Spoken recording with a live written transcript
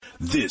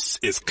This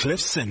is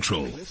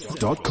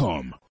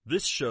CliffCentral.com.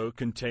 This show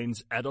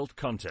contains adult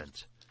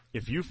content.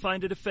 If you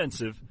find it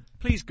offensive,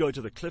 please go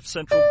to the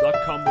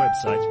CliffCentral.com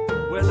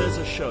website where there's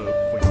a show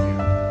for you.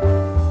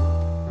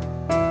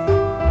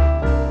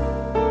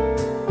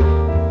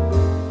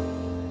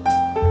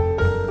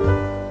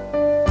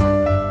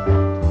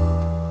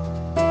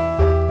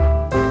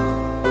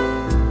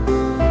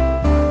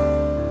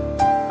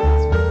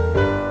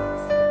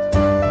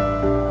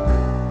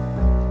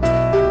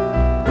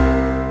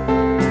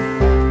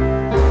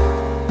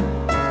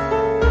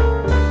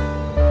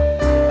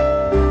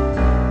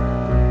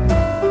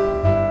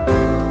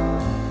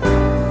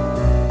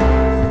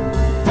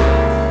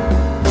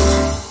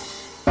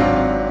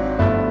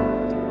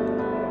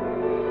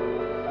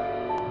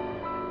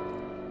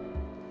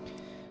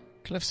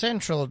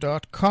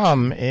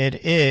 CliffCentral.com.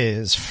 It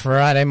is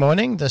Friday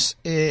morning. This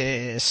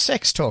is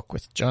Sex Talk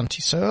with John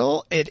T.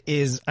 Searle. It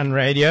is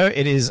Unradio.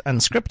 It is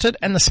unscripted.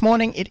 And this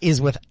morning it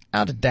is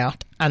without a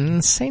doubt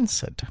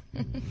uncensored.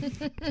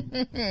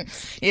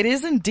 It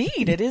is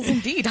indeed. It is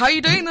indeed. How are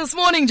you doing this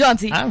morning, John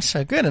T? I'm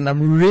so good, and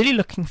I'm really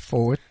looking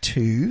forward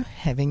to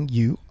having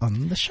you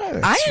on the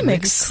show. I am really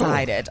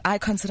excited. Cool. I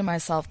consider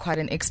myself quite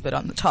an expert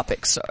on the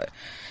topic, so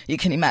you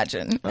can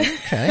imagine.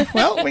 Okay.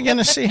 Well, we're going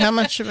to see how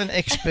much of an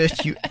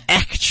expert you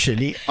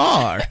actually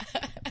are.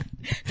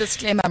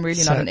 Disclaimer, I'm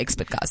really not an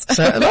expert, guys.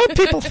 So a lot of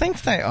people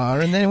think they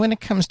are, and then when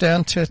it comes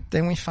down to it,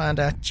 then we find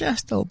out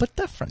just a little bit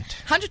different.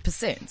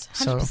 100%.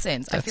 100%.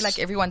 I feel like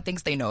everyone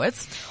thinks they know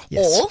it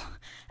all,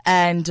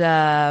 and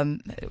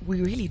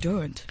we really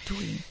don't, do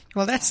we?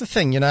 Well, that's the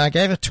thing. You know, I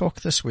gave a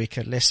talk this week,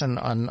 a lesson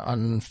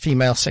on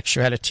female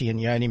sexuality and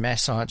yoni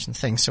massage and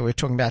things. So we're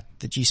talking about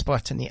the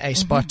G-spot and the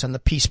A-spot and the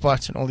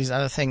P-spot and all these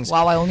other things.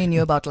 Wow, I only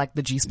knew about like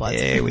the G-spots.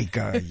 There we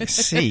go. You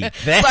see,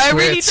 that's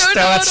where it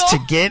starts to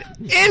get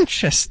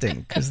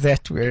interesting, because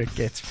that's where it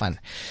gets fun.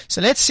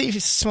 So let's see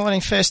this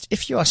morning first,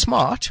 if you are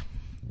smart.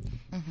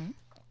 Mm-hmm.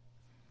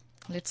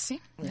 Let's see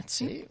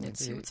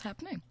what's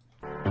happening.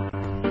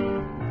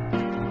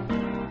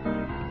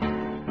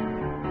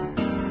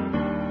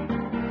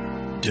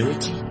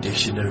 Dirty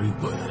dictionary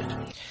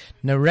word.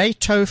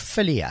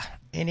 Narratophilia.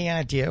 Any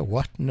idea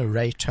what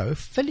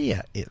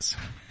narratophilia is?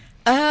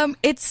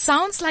 It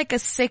sounds like a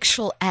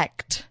sexual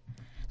act,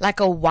 like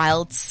a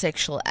wild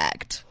sexual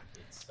act.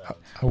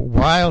 A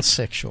wild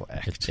sexual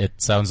act. It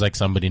sounds like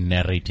somebody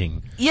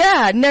narrating.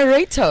 Yeah,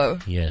 narrator.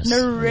 Yes.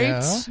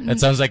 Narrate. Yeah.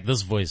 It sounds like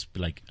this voice,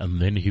 like, and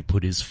then he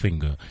put his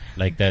finger,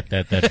 like that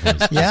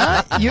voice.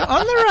 Yeah, you're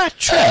on the right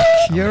track.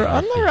 You're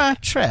on the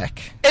right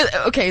track.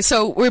 Okay,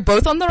 so we're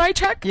both on the right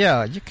track?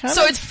 Yeah, you can't.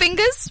 So it's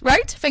fingers,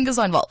 right? Fingers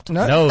are involved.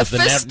 No, a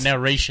the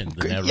narration.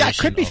 The narration. Yeah, it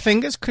could be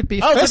fingers, could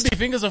be Oh, fist. could be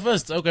fingers or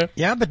fists, okay.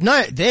 Yeah, but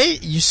no, there,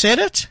 you said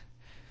it.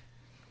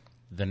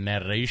 The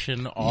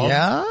narration of...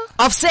 Yeah.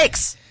 Of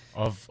sex.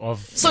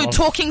 So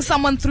talking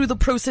someone through the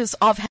process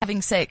of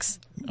having sex.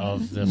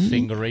 Of the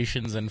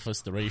fingerations and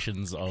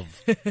fisterations of...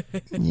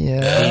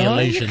 Yeah,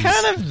 you're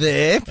kind of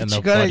there,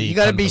 but you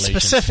gotta be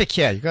specific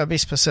here. You gotta be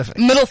specific.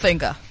 Middle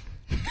finger.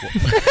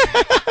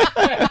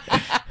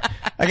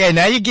 Okay,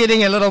 now you're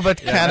getting a little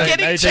bit kind of...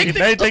 Now you're taking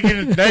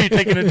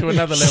it to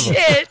another level.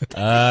 Shit.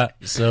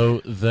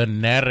 So the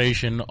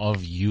narration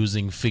of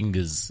using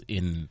fingers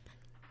in...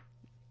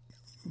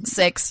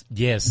 Sex.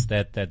 Yes,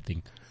 that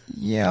thing.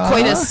 Yeah.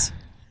 Coitus.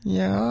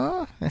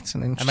 Yeah, that's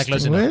an interesting Am I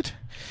close word.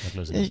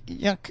 enough?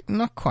 Yeah,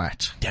 not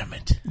quite. Damn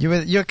it.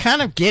 You're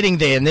kind of getting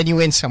there, and then you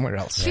went somewhere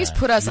else. Please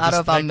put us out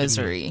of our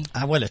misery.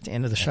 I will at the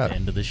end of the show. At the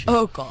end of the show.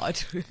 Oh,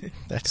 God.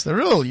 That's the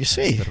rule, you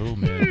see. That's the rule,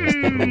 man. That's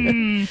the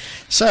rule.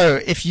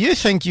 So, if you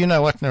think you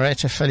know what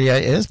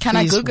narratophilia is, can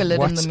I Google it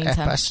in the WhatsApp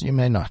meantime? us. You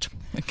may not.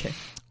 Okay.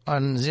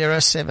 On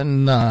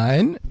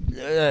 079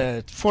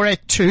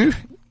 482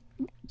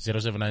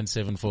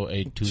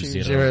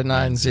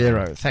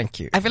 07974820090. Thank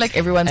you. I feel like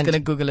everyone's going to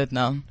Google it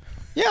now.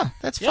 Yeah,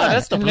 that's fine. Yeah,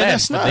 that's the and plan let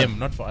us for know. them,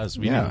 not for us.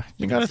 We know.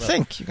 You gotta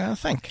think. You gotta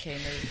think. Okay,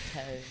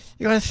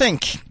 You gotta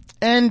think.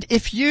 And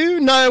if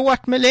you know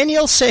what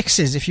millennial sex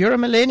is, if you're a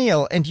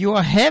millennial and you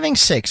are having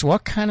sex,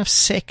 what kind of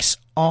sex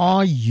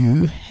are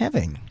you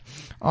having?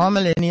 Are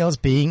millennials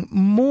being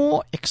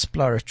more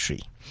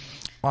exploratory?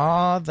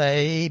 Are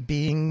they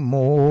being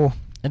more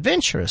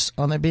adventurous?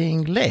 Are they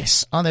being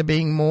less? Are they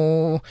being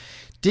more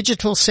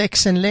digital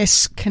sex and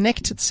less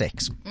connected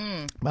sex?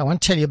 I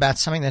want to tell you about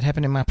something that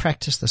happened in my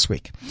practice this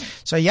week.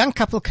 So a young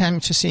couple came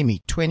to see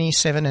me,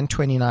 27 and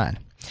 29,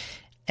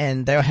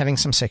 and they were having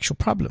some sexual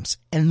problems.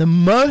 And the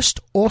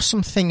most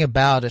awesome thing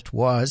about it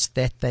was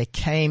that they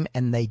came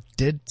and they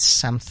did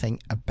something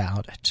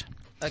about it.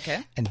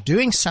 Okay. And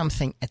doing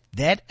something at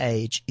that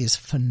age is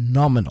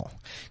phenomenal.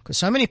 Because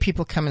so many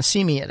people come and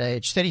see me at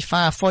age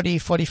 35, 40,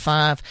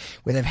 45,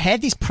 where they've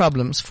had these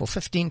problems for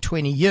 15,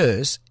 20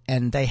 years,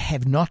 and they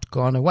have not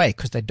gone away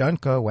because they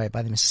don't go away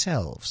by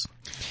themselves.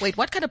 Wait,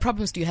 what kind of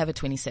problems do you have at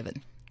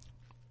 27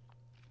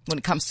 when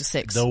it comes to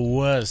sex? The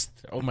worst.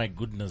 Oh, my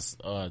goodness.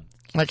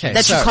 Okay.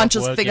 That you can't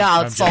just figure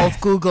out,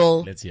 solve,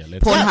 Google,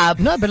 Pornhub.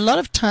 No, but a lot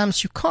of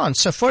times you can't.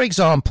 So, for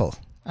example,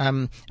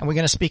 And we're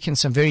going to speak in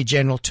some very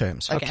general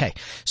terms. Okay.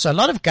 So a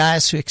lot of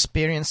guys who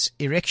experience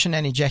erection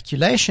and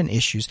ejaculation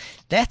issues,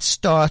 that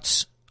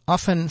starts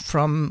often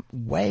from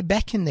way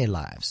back in their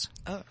lives.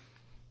 Oh.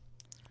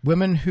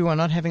 Women who are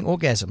not having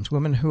orgasms,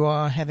 women who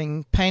are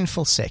having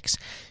painful sex,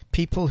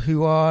 people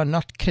who are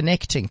not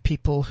connecting,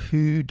 people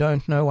who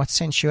don't know what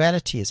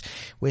sensuality is,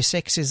 where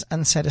sex is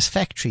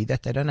unsatisfactory,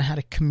 that they don't know how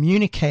to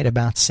communicate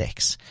about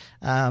sex,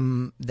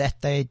 that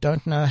they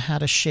don't know how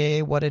to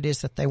share what it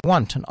is that they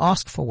want and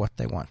ask for what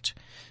they want,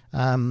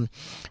 when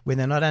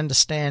they're not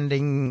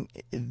understanding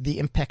the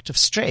impact of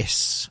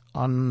stress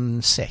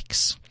on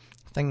sex,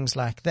 things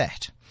like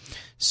that.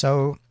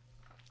 So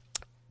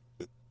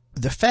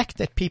the fact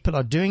that people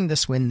are doing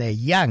this when they're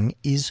young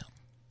is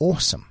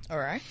awesome. All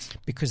right.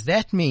 Because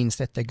that means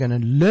that they're going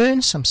to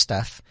learn some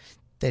stuff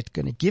that's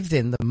going to give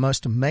them the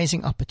most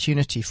amazing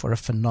opportunity for a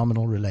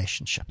phenomenal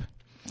relationship.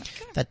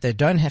 Okay. That they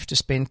don't have to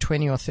spend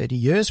 20 or 30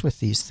 years with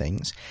these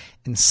things.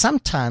 And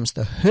sometimes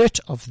the hurt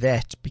of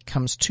that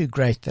becomes too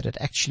great that it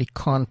actually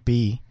can't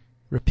be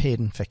repaired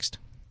and fixed.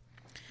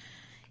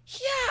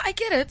 Yeah, I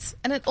get it.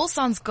 And it all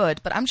sounds good.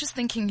 But I'm just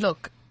thinking,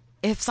 look,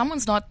 if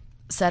someone's not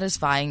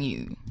satisfying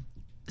you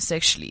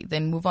sexually,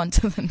 then move on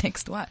to the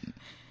next one.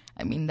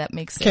 I mean, that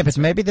makes sense. Okay, but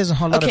maybe there's a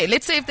whole lot of... Okay,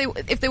 let's say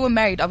if they were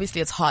married,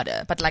 obviously it's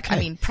harder. But like, I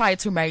mean, prior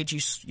to marriage,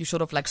 you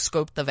sort of like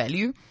scoped the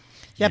value.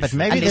 Yeah, but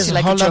maybe Unless there's you're a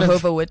like whole a lot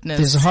Jehovah of Witness.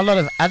 there's a whole lot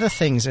of other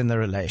things in the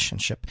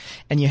relationship,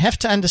 and you have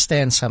to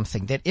understand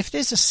something, that if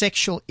there's a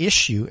sexual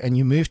issue and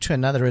you move to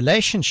another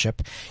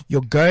relationship,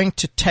 you're going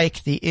to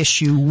take the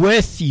issue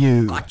with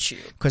you. Got you.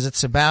 Because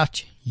it's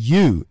about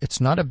you. It's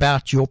not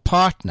about your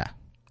partner.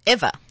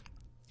 Ever.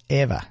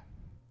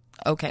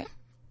 Okay.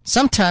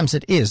 Sometimes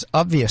it is,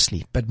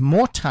 obviously, but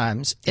more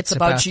times it's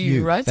about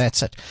you, right?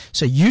 That's it.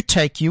 So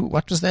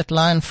what was that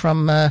line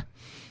from,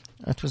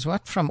 it was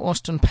what? From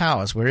Austin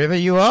Powers. Wherever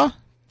you are,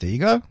 there you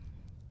go.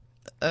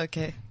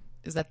 Okay.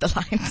 Is that the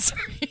line?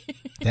 Sorry.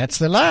 That's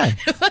the line.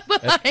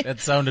 That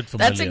sounded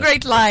familiar. That's a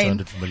great line.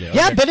 That sounded familiar.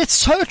 Yeah, Okay. but it's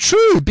so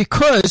true,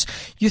 because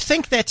you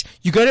think that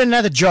you go to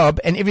another job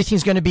and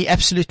everything's going to be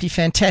absolutely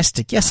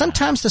fantastic. Yeah,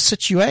 sometimes the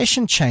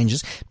situation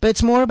changes, but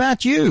it's more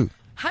about you.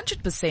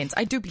 100%.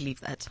 I do believe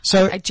that.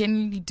 So- I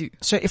genuinely do.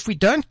 So if we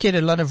don't get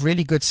a lot of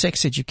really good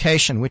sex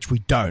education, which we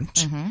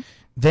don't,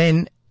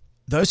 then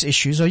those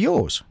issues are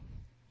yours.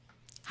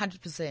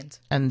 100%.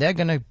 And they're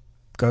going to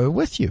go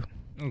with you.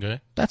 Okay.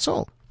 That's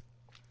all.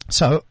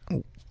 So,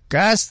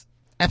 guys,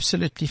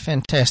 absolutely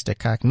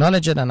fantastic. I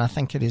acknowledge it, and I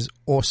think it is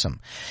awesome.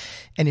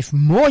 And if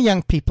more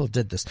young people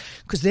did this,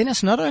 because then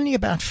it's not only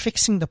about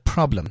fixing the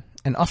problem,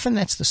 and often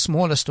that's the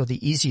smallest or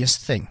the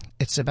easiest thing.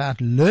 It's about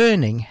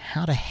learning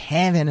how to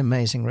have an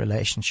amazing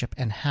relationship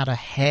and how to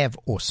have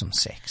awesome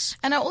sex.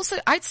 And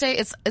I'd say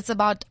it's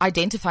about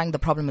identifying the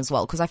problem as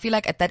well. Because I feel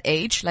like at that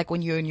age, like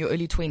when you're in your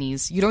early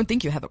 20s, you don't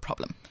think you have a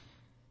problem.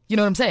 You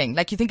know what I'm saying?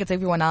 Like you think it's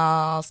everyone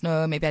else.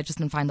 No, maybe I just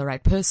didn't find the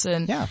right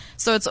person. Yeah.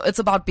 So it's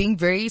about being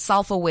very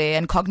self-aware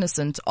and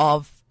cognizant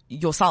of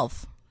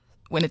yourself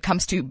when it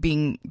comes to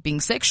being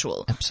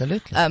sexual.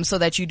 Absolutely. So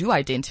that you do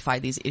identify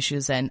these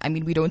issues. And I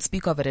mean, we don't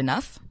speak of it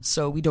enough,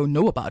 so we don't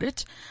know about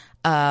it.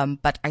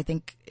 But I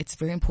think it's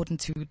very important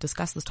to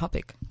discuss this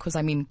topic. Cause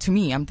I mean, to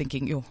me, I'm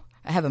thinking,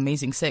 I have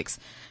amazing sex,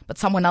 but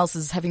someone else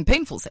is having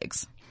painful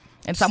sex.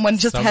 And someone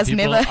just Some has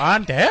people never.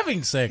 aren't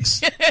having sex.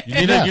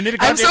 You need to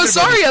I'm so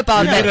sorry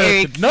about that,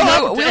 Eric.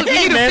 No, we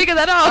need to figure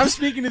that out. I'm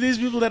speaking to these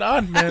people that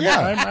aren't, man.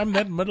 Yeah. I'm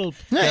that middle.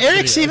 No,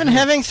 Eric's even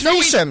having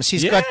threesomes.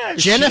 He's got Yeah,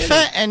 Jennifer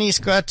shit. and he's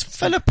got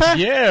Philippa.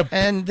 Yeah.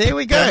 And there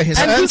we go. His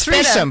And own who's better?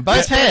 threesome, both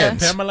Who's better?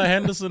 hands. Pamela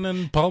Henderson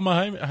and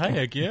Palma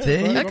Hayek. Yeah.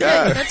 There you Okay.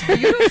 go. That's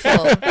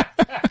beautiful.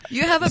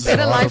 You have a This is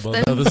better life horrible.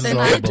 No, than, this is than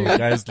I horrible, do.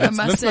 guys. I must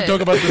Let's not say.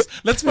 talk about this.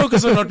 Let's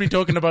focus on what we're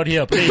talking about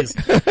here, please.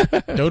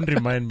 Don't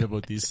remind me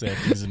about these sad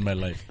things in my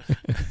life.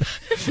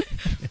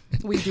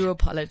 We do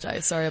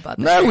apologize. Sorry about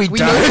that. No, we know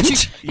don't.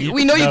 that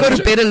we know you go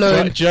to bed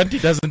alone. Janty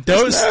doesn't.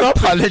 Don't stop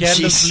it, apologies.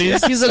 Candace,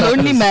 please. He's a Stop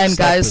lonely this. man,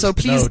 Stop guys, this. so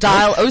please No,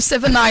 dial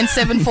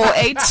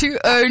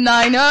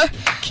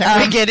 0797482090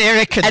 Can we get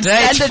Eric a and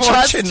date stand a for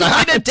chance to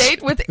tonight? win a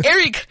date with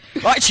Eric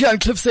right here on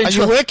Cliff Are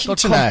Central. you working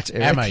tonight,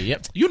 Eric? Am I?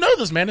 Yep. You know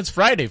this, man. It's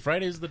Friday.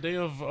 Friday is the day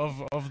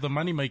of the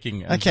money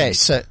making. Okay,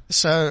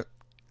 so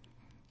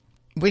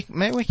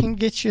maybe we can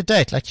get you a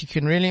date. Like you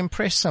can really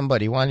impress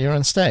somebody while you're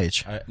on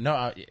stage.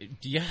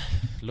 Yeah.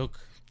 Look,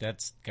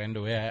 that's kind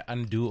of where I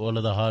undo all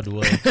of the hard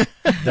work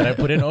that I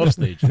put in off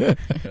stage. I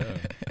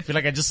feel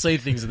like I just say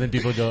things and then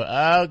people go,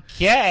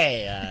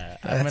 okay,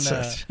 I'm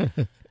That's gonna,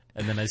 it.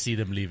 and then I see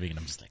them leaving and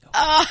I'm just like,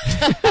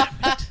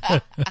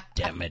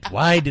 damn it.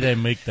 Why did I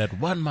make that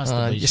one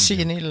masturbation? You see,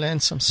 you need to learn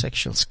some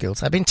sexual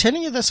skills. I've been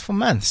telling you this for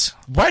months.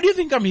 Why do you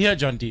think I'm here,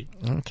 Janty?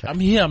 Okay. I'm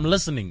here. I'm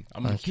listening.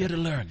 I'm here to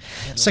learn.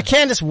 So,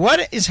 Candace,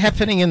 what is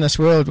happening in this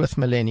world with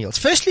millennials?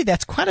 Firstly,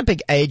 that's quite a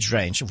big age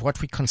range of what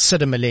we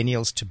consider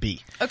millennials to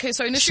be. Okay,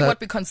 so initially So- what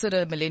we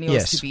consider millennials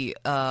Yes. to be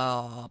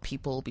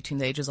people between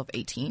the ages of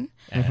 18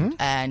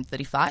 and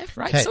 35,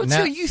 right? Okay, So it's now-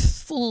 your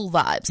youthful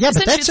vibes. Yeah,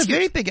 but Essentially, that's a it's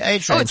very youth. big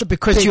age Oh, range it's a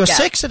because big your gap.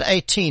 sex at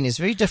 18 is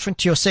very different different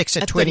to your sex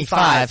at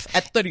 25,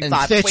 at 35,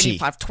 and 30.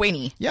 25,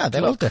 20. Yeah,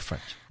 they're all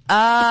different.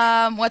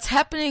 What's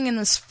happening in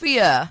the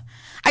sphere?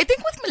 I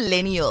think with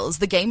millennials,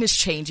 the game is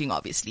changing,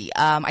 obviously.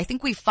 I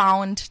think we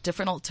found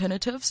different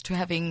alternatives to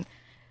having,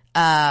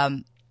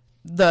 the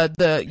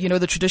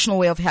traditional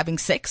way of having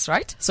sex,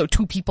 right? So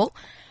 2 people.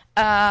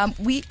 I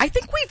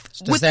think we've,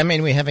 Does that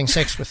mean we're having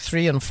sex with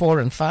 3 and 4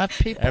 and 5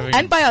 people?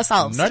 and by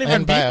ourselves. Not even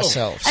And by people.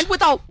 ourselves. And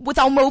with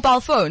our mobile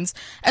phones.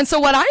 And so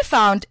what I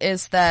found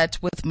is that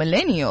with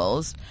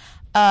millennials,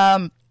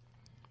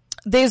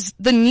 there's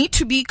the need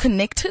to be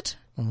connected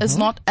is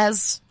not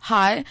as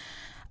high.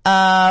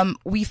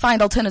 We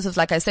find alternatives,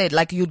 like I said,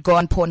 like you'd go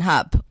on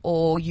Pornhub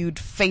or you'd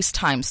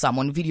FaceTime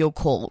someone, video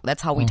call.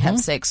 That's how we'd have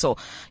sex. So,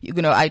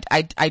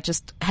 I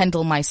just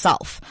handle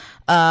myself.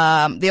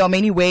 There are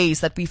many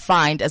ways that we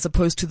find as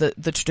opposed to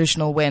the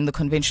traditional way and the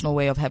conventional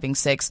way of having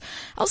sex.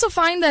 I also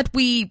find that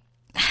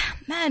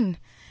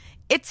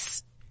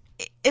it's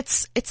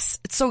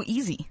so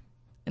easy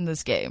in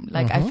this game.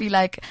 Like, I feel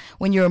like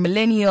when you're a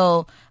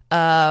millennial,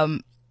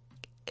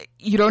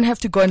 you don't have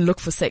to go and look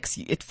for sex.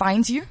 It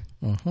finds you.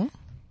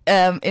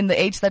 In the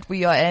age that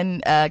we are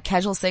in,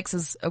 casual sex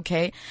is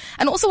okay.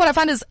 And also what I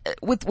find is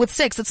with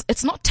sex,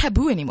 it's not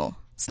taboo anymore.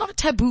 It's not a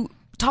taboo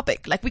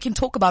topic. Like, we can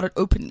talk about it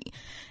openly.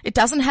 It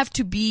doesn't have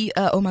to be,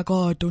 oh my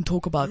God, don't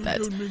talk about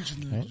that.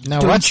 Now,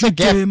 Don't what's you the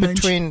gap dare mention-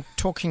 between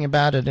talking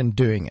about it and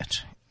doing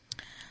it?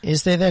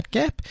 Is there that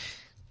gap?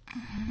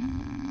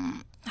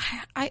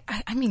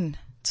 I mean,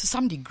 to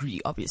some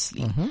degree,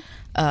 obviously.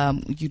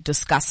 You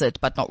discuss it,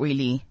 but not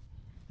really.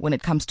 When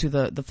it comes to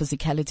the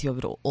physicality of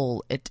it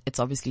all, it's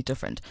obviously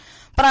different.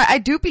 But I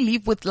do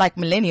believe with like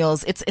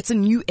millennials, it's a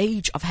new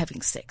age of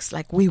having sex.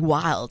 Like, we're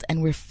wild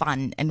and we're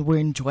fun and we're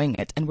enjoying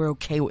it and we're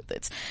okay with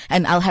it.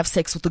 And I'll have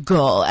sex with a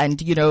girl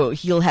and,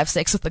 he'll have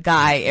sex with a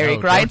guy,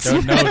 Eric, right?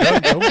 Don't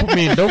put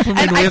me in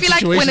And I weird feel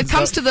like when it situations,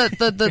 comes to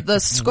the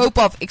scope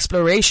of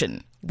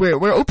exploration,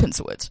 we're open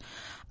to it.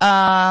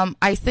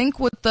 I think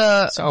with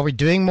So are we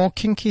doing more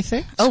kinky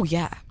things? oh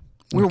yeah,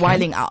 we're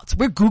wilding out.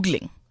 We're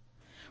Googling.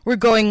 We're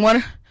going,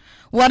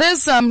 what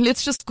is,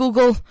 let's just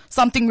Google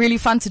something really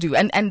fun to do.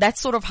 And that's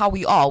sort of how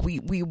we are.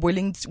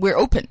 We're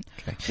open.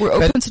 Okay. We're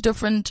open to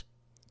different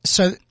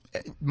So,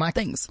 Mike,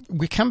 things.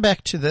 we come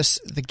back to this,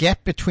 the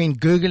gap between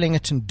Googling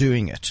it and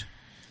doing it.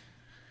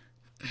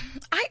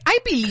 I Because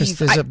believe,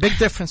 there's a big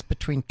difference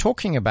between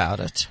talking about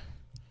it.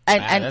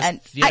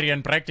 that's theory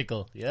and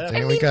practical. Yeah.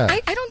 There we go. I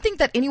don't think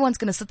that anyone's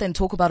going to sit there and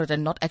talk about it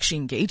and not actually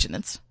engage in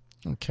it.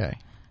 Okay.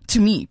 To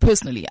me,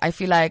 personally, I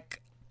feel like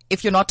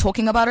if you're not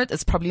talking about it,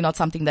 it's probably not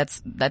something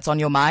that's on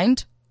your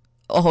mind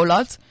a whole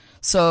lot.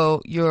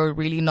 So you're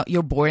really not,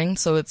 you're boring.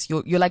 So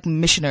you're like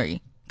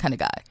missionary kind of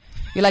guy.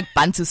 You're like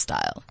Bantu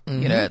style.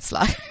 It's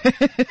like,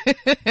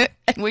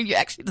 and when you're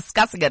actually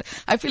discussing it,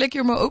 I feel like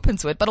you're more open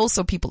to it, but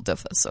also people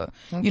differ. So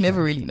you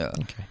never really know.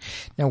 Okay.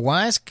 Now,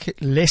 why is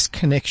less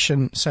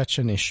connection such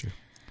an issue?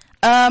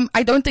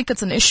 I don't think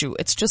it's an issue.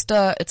 It's just,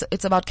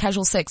 it's about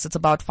casual sex. It's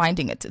about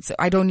finding it.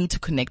 I don't need to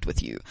connect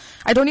with you.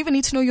 I don't even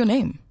need to know your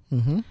name.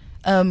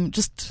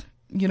 Just,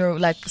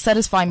 like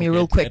satisfy me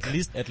real quick. At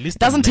least It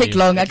doesn't take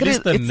long. At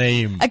least the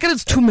name. I get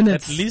it's 2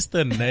 minutes. At least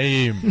the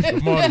name.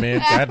 Come on, man.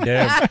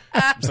 Goddamn.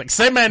 It's like,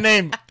 say my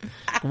name.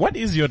 What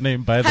is your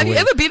name, by the Have way? you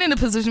ever been in a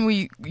position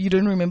where you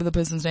don't remember the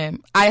person's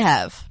name? I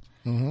have.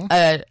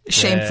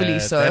 Shamefully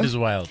so. That is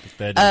wild.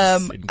 That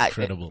is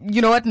incredible.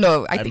 You know what?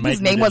 No, I think might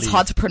his name need to was leave.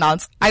 hard to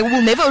pronounce. I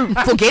will never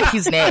forget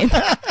his name.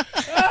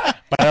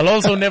 But I'll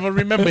also never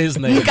remember his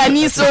name.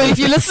 Kaniso, if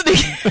you're listening,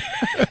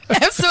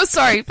 I'm so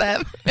sorry,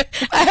 fam.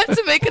 I had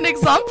to make an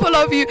example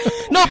of you.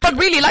 No, but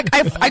really, like,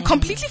 I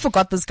completely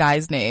forgot this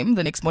guy's name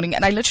the next morning,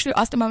 and I literally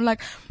asked him, I'm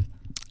like,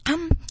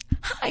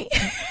 hi.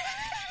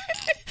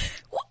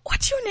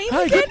 What's your name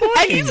Hi, again? good morning.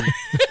 And he's-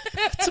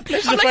 It's a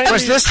pleasure I'm to like, find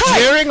Was you. this hi,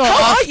 during or how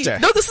are after? you?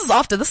 No, this is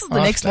after. This is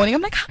the next After. morning.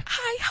 I'm like,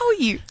 hi, how are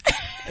you?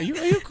 Are you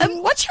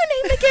cool? What's your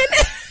name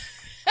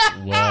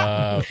again?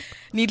 Wow.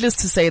 Needless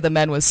to say, the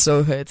man was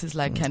so hurt. He's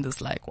like,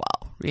 Candace, like,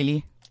 wow,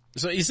 really?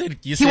 So he said,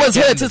 He was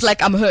hurt. He's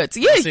like, I'm hurt.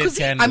 Yeah, said because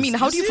Candace. I mean,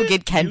 how do you see?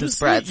 forget Candace,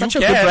 see? bruh? It's You such a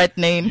good can. red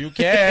name. You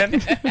can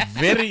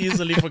very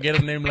easily forget a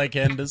name like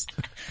Candace.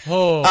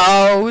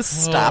 Oh,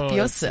 stop Oh,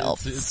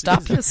 yourself. it's-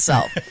 Stop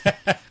yourself.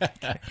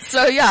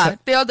 So yeah,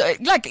 they are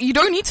like, you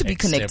don't need to be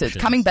connected.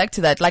 Exceptions. Coming back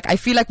to that, like, I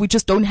feel like we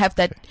just don't have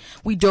that,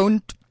 we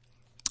don't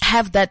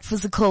have that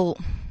physical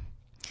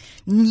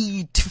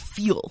need to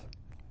feel,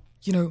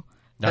 No,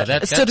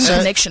 a certain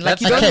connection.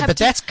 Like, you don't Okay, have but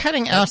to, that's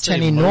cutting out that's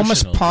an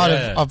enormous emotional, part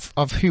yeah.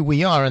 of who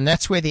we are, and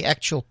that's where the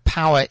actual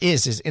power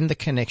is in the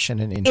connection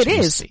and it is,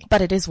 intimacy.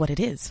 but it is what it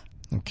is.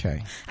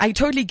 Okay. I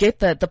totally get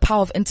the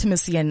power of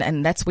intimacy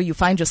and that's where you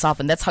find yourself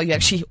and that's how you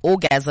actually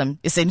orgasm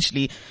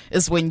essentially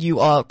is when you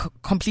are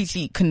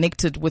completely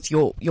connected with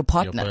your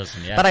partner.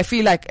 person, yeah. But I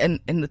feel like in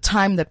the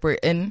time that we're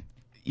in,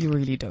 you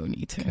really don't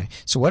need to.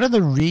 So what are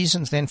the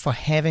reasons then for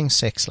having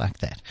sex like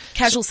that?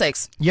 Casual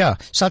sex. Yeah.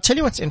 So I'll tell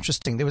you what's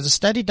interesting. There was a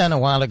study done a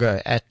while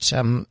ago at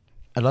a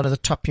lot of the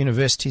top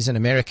universities in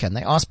America, and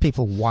they asked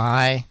people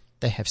why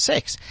they have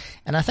sex.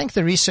 And I think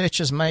the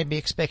researchers may be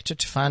expected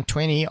to find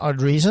 20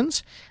 odd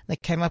reasons. They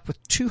came up with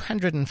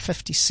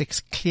 256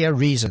 clear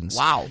reasons.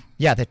 Wow.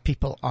 Yeah, that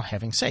people are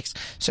having sex.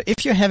 So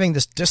if you're having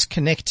this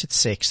disconnected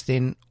sex,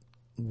 then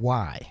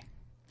why?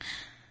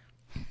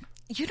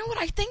 You know what?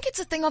 I think it's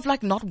a thing of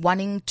like not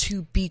wanting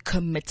to be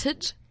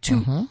committed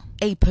to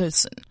a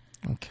person.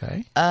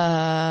 Okay.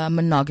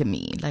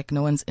 Monogamy. Like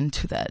no one's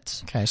into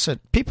that. Okay, so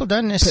people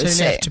don't necessarily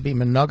se. have to be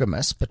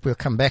monogamous, but we'll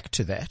come back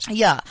to that.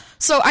 Yeah.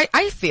 So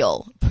I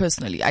feel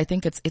personally, I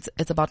think it's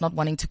about not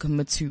wanting to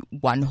commit to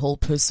one whole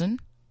person.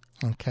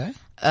 Okay.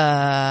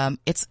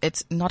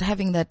 It's not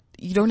having that,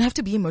 you don't have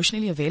to be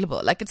emotionally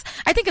available. Like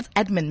I think it's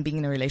admin being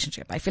in a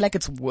relationship. I feel like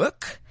it's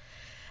work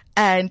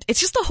and it's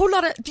just a whole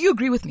lot of, do you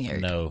agree with me,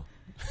 Eric? No.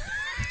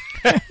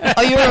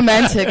 Are you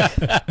romantic?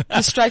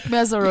 You strike me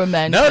as a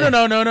romantic.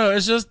 No.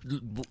 It's just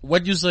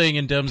what you're saying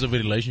in terms of a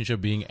relationship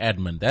being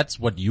admin. That's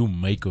what you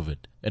make of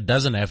it. It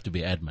doesn't have to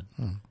be admin.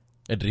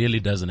 It really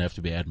doesn't have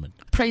to be admin.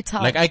 Pray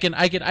tell. Like I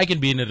can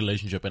be in a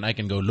relationship and I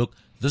can go, look,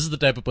 this is the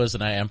type of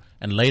person I am,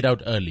 and lay it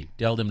out early.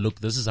 Tell them, look,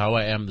 this is how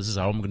I am. This is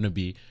how I'm going to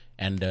be.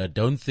 And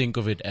don't think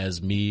of it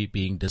as me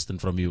being distant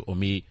from you or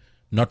me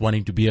not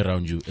wanting to be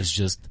around you. It's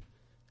just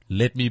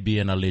let me be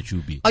and I'll let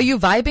you be. Are you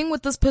vibing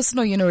with this person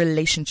or are you in a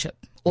relationship?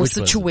 Or Which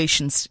person?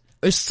 situations?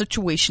 A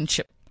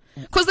situationship?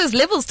 Because there's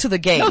levels to the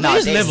game No,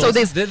 nowadays. there's levels. So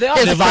there's There are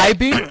there's levels.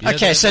 vibing. Yeah,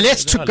 Okay, so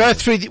let's there are go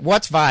levels. through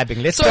what's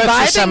vibing. Let's So go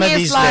through some vibing of is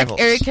these like levels.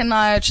 Eric and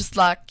I are just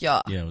like,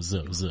 yeah. Yeah, what's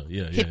up?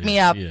 Yeah, Hit me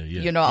yeah, up, yeah,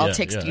 you know, I'll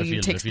text you,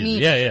 you text me,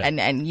 Yeah.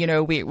 and you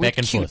know, we're Back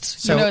and cute.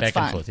 forth. You know, Back it's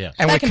and fine. forth, yeah.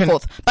 And Back we and can-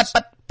 forth.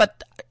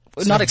 But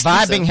So not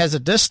exclusive. vibing has a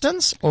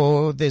distance,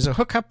 or there's a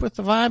hookup with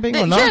the vibing, or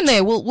Here not? and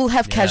there, we'll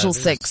have casual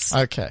there's- sex.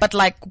 Okay. But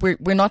like, we're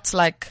not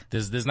like,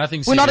 There's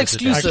nothing. We're not serious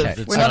attached. exclusive.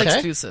 It's We're not like-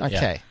 exclusive.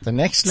 Okay. The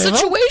next level.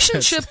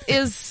 situationship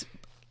is,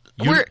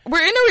 we're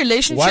in a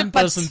relationship, One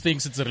but person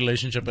thinks it's a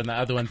relationship and the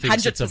other one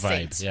thinks it's a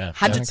 100%. vibe. Yeah,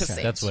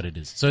 100%. That's what it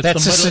is. So it's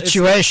That's the a middle,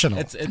 situational.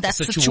 It's That's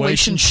a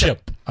situationship. situationship.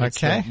 It's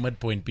Okay. the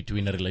midpoint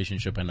between a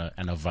relationship and a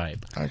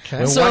vibe. Okay.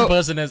 Where So- one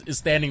person is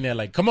standing there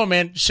like, "Come on,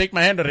 man, shake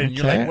my hand already." And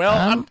you're Okay, like, "Well,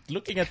 I'm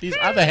looking at these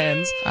other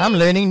hands. I'm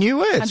learning new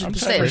words. 100%.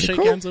 Trying to Pretty shake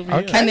cool. hands over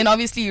Okay. here." and then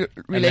obviously your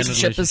And then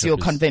relationship is your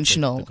the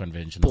conventional,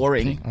 conventional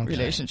boring thing.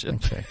 relationship.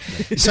 Okay.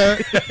 So,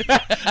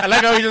 I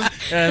like how he just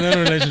then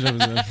a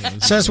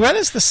relationship. so as well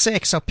as the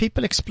sex, are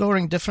people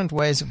exploring different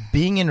ways of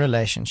being in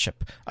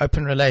relationship?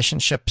 Open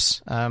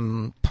relationships,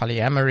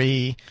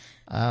 polyamory,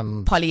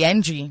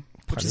 Polyandry,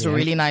 which is a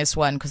really nice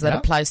one because that Yeah.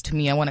 applies to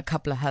me. I want a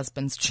couple of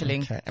husbands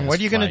chilling. okay. And what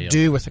are you going to fire.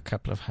 do with a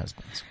couple of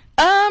husbands?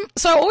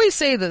 So I always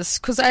say this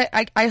because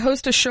I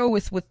host a show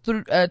with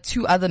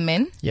two other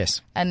men.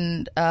 Yes.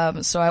 And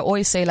so I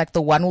always say like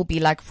the one will be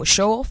like for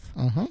show off.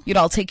 You know,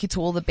 I'll take you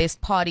to all the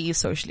best parties,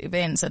 social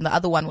events, and the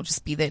other one will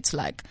just be there to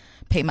like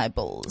pay my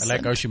bills. I like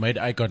and- how she made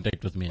eye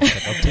contact with me.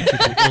 Like, I'll take you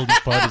to all these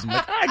parties. I'm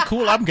like, all right,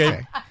 cool, I'm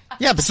game.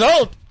 Yeah, but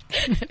Sold.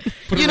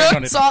 Put a you ring know,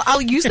 on it. so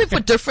I'll use them for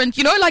different,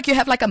 you know, like you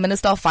have like a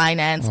minister of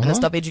finance,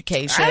 minister of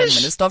education,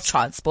 minister of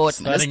transport,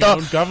 Starting minister our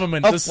own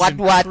government. of This is what,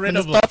 incredible.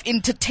 minister of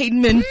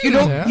entertainment. You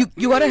know, Yeah.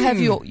 you gotta have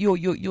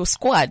your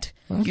squad,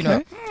 you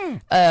know.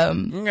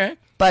 Okay.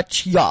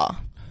 But yeah,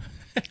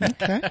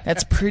 okay.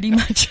 that's pretty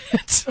much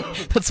it.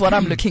 That's what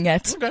I'm looking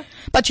at. Okay.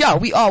 But yeah,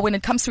 we are, when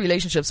it comes to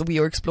relationships, we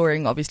are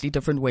exploring obviously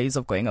different ways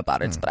of going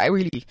about it. But I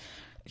really,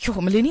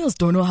 millennials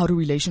don't know how to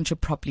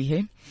relationship properly,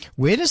 hey?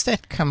 Where does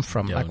that come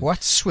from? Yeah. Like,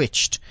 what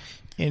switched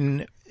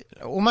in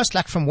almost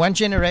like from one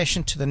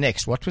generation to the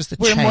next? What was the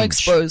We're change? more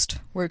exposed.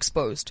 We're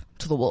exposed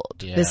to the world.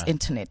 Yeah. There's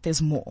internet.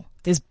 There's more.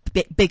 There's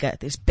bigger.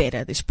 There's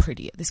better. There's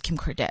prettier. There's Kim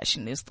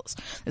Kardashian. There's this.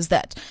 There's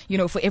that. You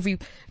know, for every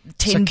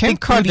 10 So Kim big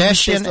booties,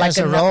 Kardashian there's like as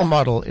a another. role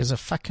model is a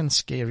fucking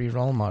scary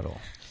role model.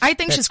 I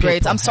think that she's great.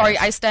 people I'm sorry.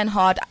 have. I stand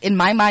hard. In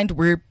my mind,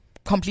 we're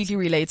completely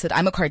related.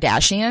 I'm a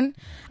Kardashian.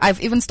 I've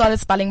even started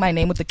spelling my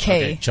name with the K.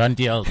 Okay, John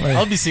D. I'll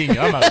be seeing you.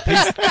 I'm out.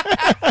 Please.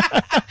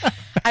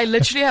 I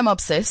literally am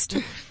obsessed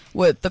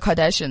with the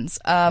Kardashians.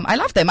 I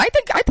love them. I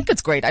think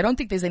it's great. I don't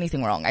think there's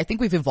anything wrong. I think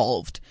we've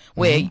evolved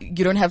where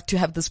you don't have to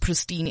have this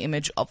pristine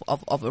image of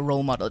a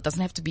role model. It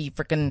doesn't have to be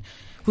freaking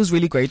who's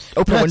really great.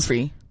 Oprah No, it's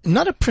Winfrey.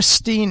 Not a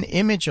pristine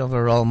image of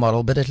a role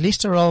model, but at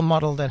least a role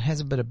model that has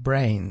a bit of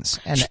brains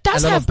and She a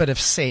does little have- bit of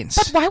sense.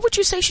 But why would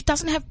you say she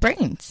doesn't have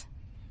brains?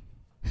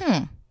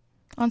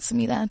 Answer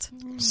me that.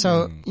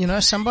 So, you know,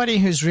 somebody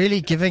who's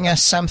really giving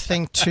us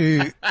something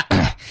to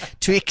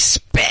to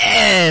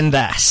expand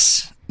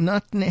us,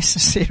 not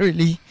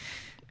necessarily.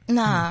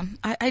 Nah,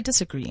 I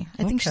disagree.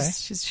 I think Okay.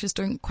 she's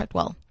doing quite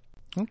well.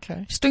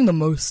 Okay. She's doing the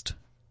most.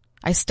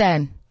 I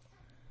stand.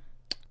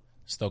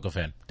 Stoker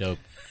fan. Dope.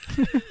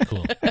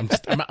 Cool.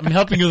 I'm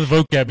helping you with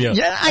vocab here.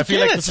 Yeah, I feel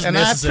get like it, this is and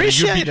I necessary.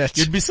 appreciate it.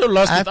 You'd be so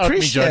lost I without me,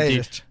 John appreciate D.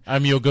 it.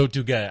 I'm your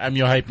go-to guy. I'm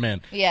your hype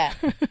man. Yeah.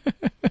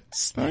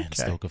 Stan Okay.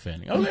 Stoker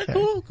fanning. Okay, Okay.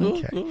 cool.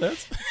 Okay.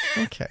 That's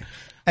Okay.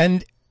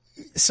 And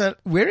so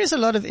where is a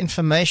lot of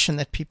information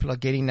that people are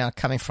getting now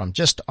coming from?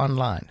 Just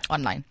online.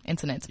 Online,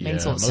 internet, main yeah,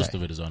 source. most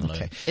of it is online.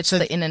 Okay. It's So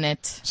the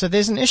internet. So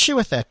there's an issue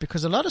with that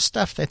because a lot of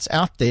stuff that's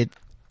out there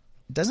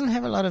doesn't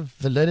have a lot of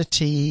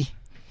validity.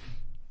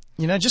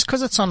 just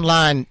because it's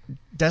online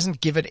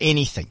doesn't give it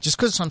anything. Just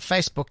because it's on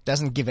Facebook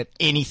doesn't give it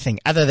anything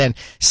other than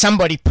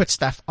somebody put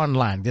stuff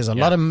online. There's a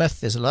lot of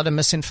myth. There's a lot of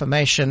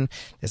misinformation.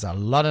 There's a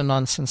lot of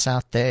nonsense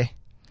out there.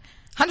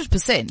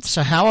 100%.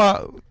 So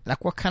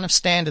what kind of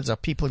standards are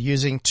people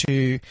using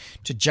to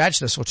judge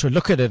this or to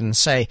look at it and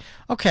say,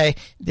 okay,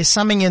 there's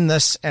something in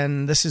this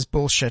and this is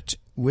bullshit.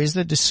 Where's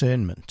the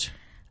discernment?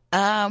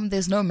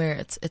 There's no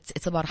merit.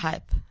 It's about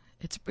hype.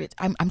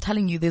 I'm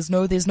telling you, there's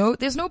no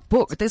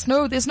book. There's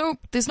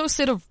no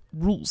set of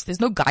rules. There's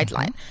no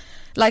guideline.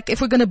 Like,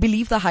 if we're going to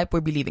believe the hype,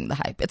 we're believing the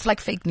hype. It's like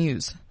fake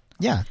news.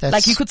 Yeah.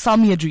 Like, you could sell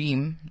me a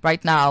dream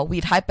right now.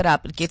 We'd hype it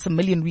up. It gets 1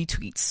 million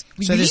retweets.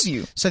 We believe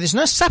you. So there's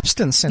no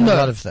substance in a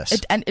lot of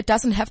this. And it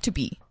doesn't have to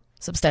be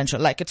substantial.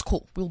 Like, it's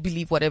cool. We'll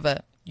believe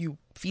whatever you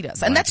feed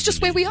us. And that's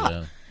just where we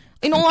are.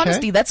 In all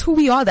honesty, that's who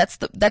we are.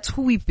 That's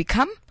who we've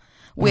become.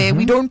 Where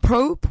we don't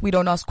probe. We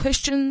don't ask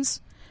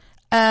questions.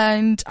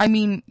 And I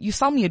mean, you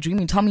sell me a dream,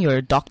 you tell me you're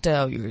a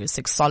doctor or you're a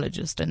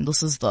sexologist and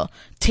this is the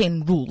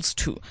 10 rules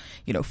to,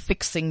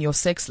 fixing your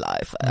sex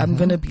life. I'm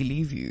gonna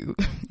believe you.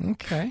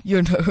 Okay.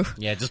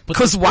 Yeah, just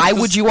because why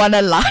would you want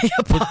to lie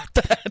about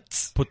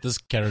that? Put this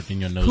carrot in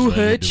your nose. Who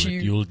hurt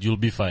you? You'll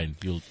be fine.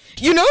 You'll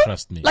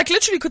trust me. Like,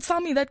 literally could sell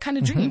me that kind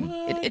of dream.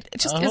 It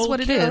just is what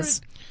it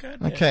is.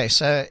 Okay,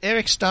 so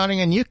Eric's starting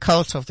a new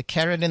cult of the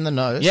carrot in the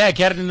nose. Yeah,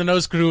 carrot in the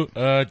nose crew.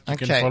 You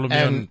can follow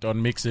me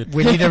on Mixit.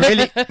 We need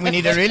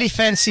a really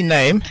fancy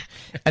name,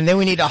 and then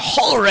we need a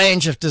whole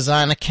range of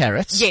designer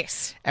carrots.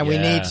 Yes. And we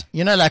need,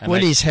 like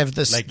Woolies have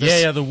this.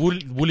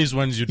 The Woolies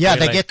ones you. Yeah,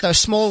 they get those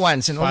small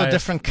ones in all the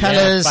different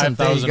colors, and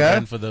there you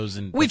go. For those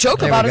we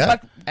joke about it,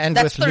 but and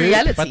that's the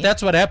reality. But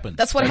that's what happens.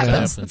 That's what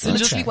happens. It's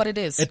literally what it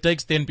is. It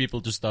takes 10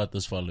 people to start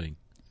this following.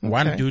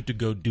 One dude to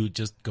go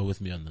just go with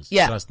me on this.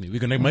 Yeah. Trust me.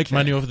 We're going to make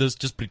money off this.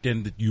 Just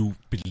pretend that you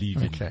believe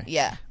in me.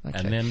 Yeah. Okay.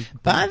 And then.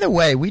 By the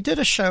way, we did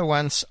a show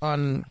once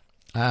on,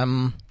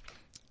 how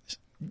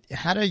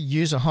to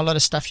use a whole lot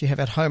of stuff you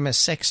have at home as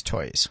sex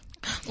toys.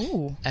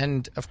 Ooh.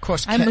 And of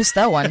course, I missed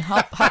that one.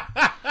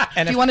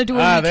 And do you want to do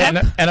a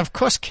recap? And of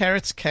course,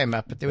 carrots came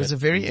up, but there was a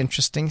very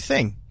interesting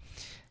thing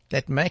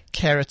that make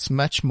carrots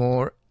much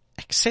more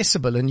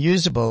accessible and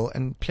usable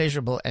and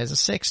pleasurable as a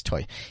sex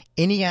toy.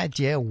 Any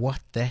idea what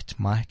that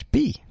might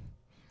be?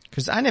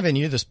 Because I never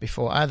knew this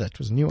before either. It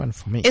was a new one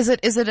for me. Is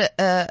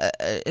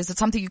it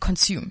something you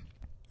consume?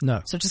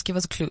 No. So just give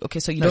us a clue. Okay,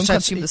 so you don't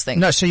consume this thing.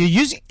 No, so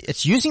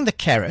it's using the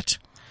carrot,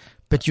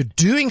 but you're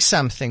doing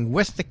something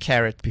with the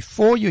carrot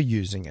before you're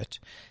using it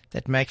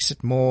that makes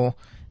it more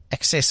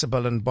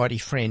accessible and body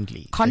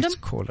friendly. Condom?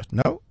 Let's call it.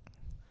 No.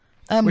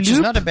 Loop? Which is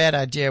not a bad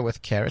idea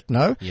with carrot,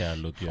 no. Yeah,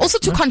 look. Yeah. Also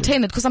to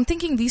contain it, because I'm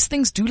thinking these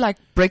things do like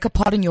break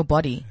apart in your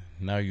body.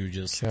 Now you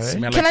just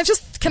smell Can I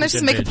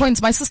just make a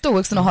point? My sister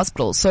works in a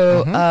hospital,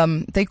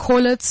 so they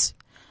call it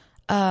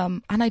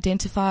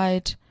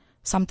unidentified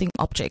something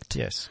object.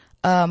 Yes.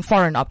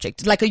 Foreign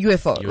object, like a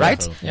UFO,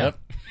 right? Yep.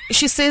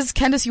 She says,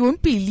 Candace, you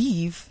won't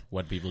believe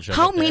what people show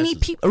how many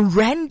people,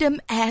 random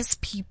ass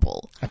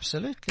people,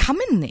 absolutely come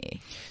in there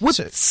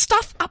with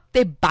stuff up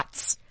their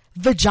butts.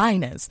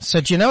 Vaginas.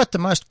 So do you know what the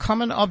most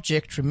common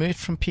object removed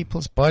from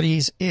people's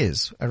bodies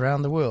is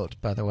around the world,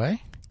 by the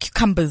way?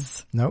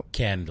 Cucumbers. No.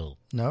 Candle.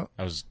 No.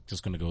 I was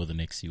just going to go with the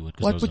next C word.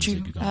 What would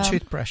you?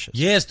 Toothbrushes.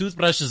 Yes,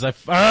 toothbrushes. A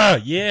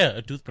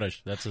toothbrush.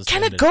 That's a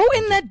Can it go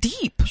in that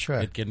deep? Sure.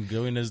 It can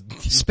go in as deep.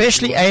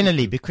 Especially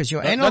anally, because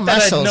your anal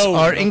muscles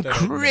are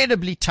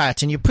incredibly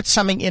tight, and you put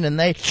something in and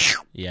they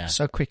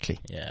so quickly.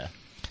 Yeah.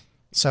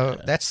 So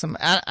that's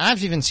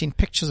I've even seen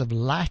pictures of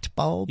light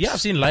bulbs. Yeah,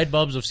 I've seen light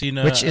bulbs. I've seen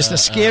which is the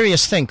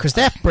scariest thing, because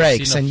that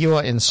breaks and you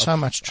are in so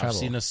much trouble.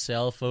 I've seen a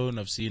cell phone.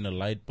 I've seen a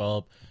light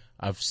bulb.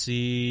 I've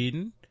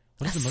seen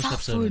what is the most cell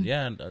absurd? phone.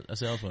 Yeah, a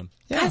cell phone.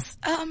 Yeah. Guys,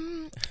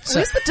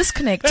 where's the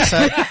disconnect?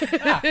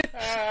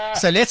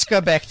 So let's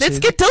go back. Let's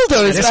get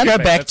dildos. Let's go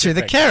back to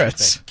the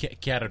carrots.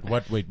 Carrot.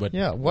 What? Wait. What?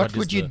 Yeah. What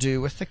would you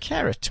do with the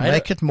carrot to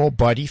make it more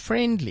body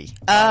friendly?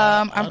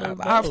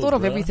 I've thought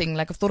of everything.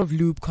 Like I've thought of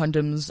lube,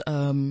 condoms.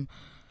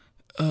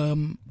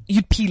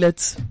 You'd peel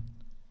it.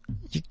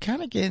 You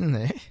kind of get in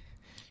there.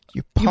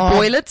 You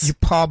boil it. You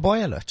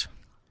parboil it.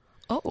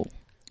 Oh,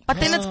 but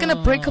then it's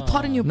gonna break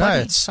apart in your body.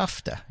 No, it's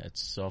softer. It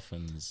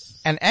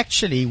softens. And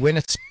actually, when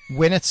it's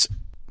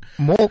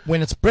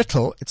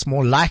brittle, it's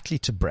more likely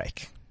to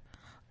break.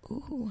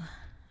 Ooh,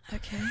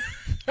 okay.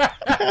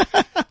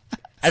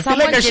 I feel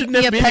like I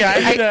shouldn't have been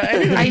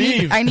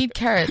here. I need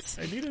carrots.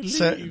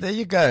 So there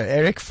you go,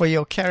 Eric, for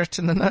your carrot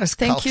in the nose.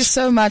 Thank you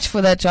so much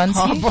for that, John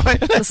T.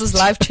 This is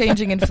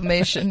life-changing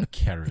information.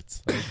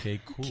 Carrots. Okay,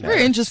 cool.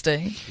 Very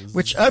interesting.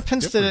 Which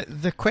opens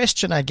the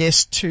question, I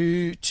guess,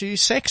 to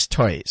sex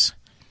toys.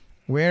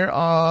 Where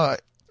are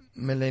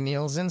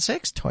millennials in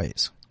sex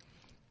toys?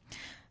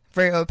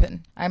 Very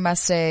open. I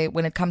must say,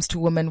 when it comes to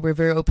women, we're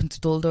very open to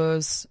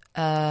dildos.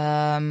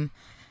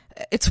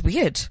 It's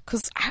weird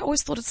because I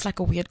always thought it's like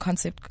a weird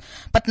concept.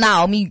 But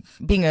now, me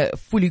being a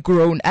fully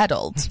grown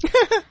adult,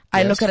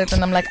 I look at it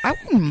and I'm like, I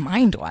wouldn't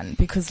mind one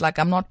because like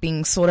I'm not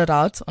being sorted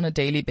out on a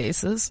daily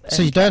basis.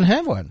 So you don't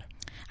have one?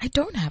 I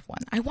don't have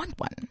one. I want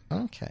one.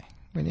 Okay.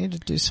 We need to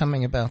do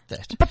something about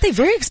that. But they're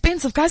very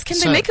expensive, guys. Can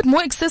So- they make it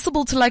more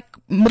accessible to like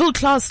middle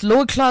class,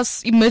 lower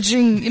class,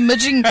 emerging So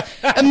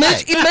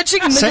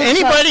middle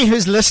anybody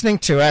who's listening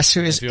to us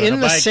who is If you wanna in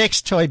the buy-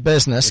 sex toy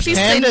business, Please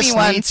send Candace me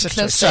one needs to a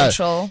Cliff toy.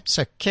 Central.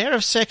 So care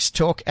of Sex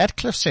Talk at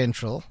Cliff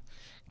Central.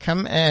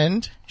 Come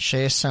and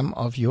share some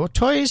of your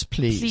toys,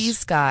 please.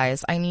 Please,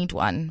 guys, I need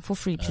one for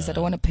free, please. I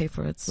don't want to pay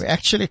for it. We're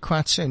actually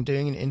quite soon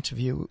doing an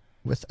interview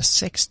with a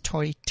sex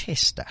toy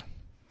tester.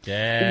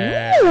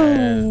 That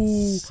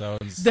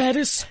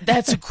sounds,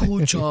 That's a cool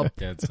job.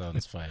 that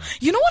sounds fine.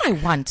 You know what I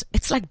want?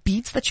 It's like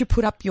beads that you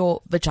put up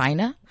your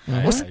vagina,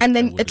 and I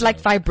then would it like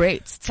love.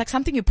 vibrates. It's like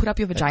something you put up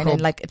your vagina and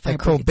like it They're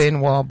called vibrates.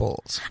 Benoit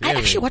balls. I Yeah,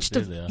 actually watched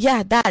there they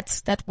are.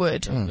 that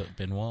word. The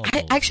Benoit I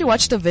balls. actually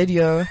watched a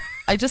video.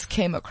 I just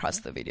came across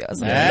the video. I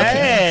was like,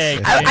 Hey,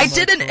 I came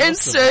didn't across the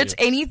insert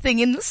video. anything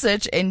in the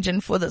search engine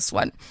for this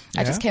one.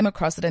 I just came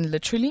across it and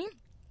literally,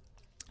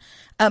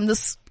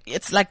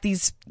 it's like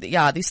these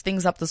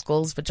things up this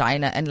girl's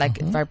vagina and like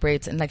it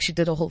vibrates and like she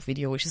did a whole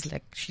video where she's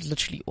like, she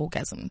literally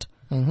orgasmed.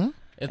 Mm-hmm.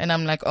 And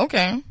I'm like,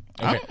 okay.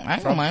 I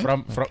don't mind.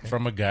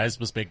 From a guy's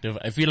perspective,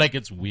 I feel like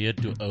it's weird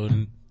to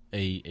own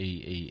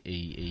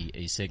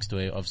a sex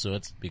toy of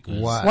sorts because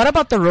Why? What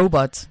about the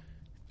robot?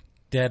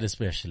 that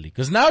especially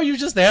because now you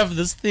just have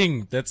this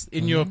thing that's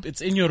in your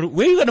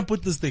where are you gonna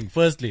put this thing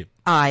firstly?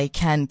 I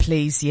can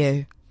please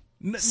you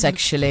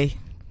sexually.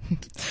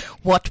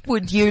 What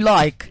would you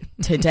like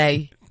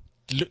today,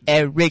 Look,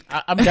 Eric?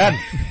 I'm done.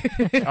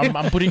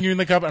 I'm putting you in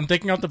the cup. I'm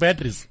taking out the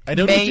batteries. I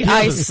don't May need to hear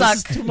I this. suck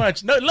This is too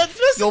much. No,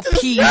 listen your to this.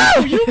 pee? No,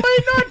 you may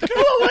not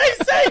go away,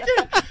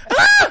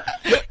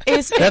 Satan.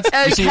 Is it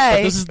That's you see, but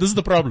okay? this is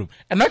the problem,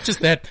 and not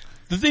just that.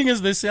 The thing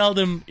is, they sell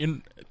them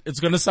in. It's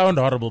gonna sound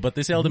horrible, but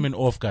they sell them in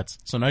offcuts.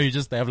 So now you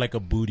just have like a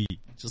booty,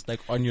 just like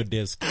on your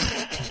desk.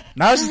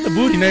 Now it's just the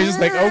booty. Now you're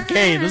just like,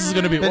 okay, this is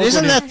gonna be. But awkward.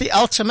 isn't that the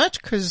ultimate?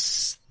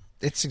 Because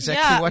it's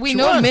exactly what we you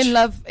know want. men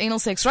love anal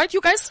sex, right?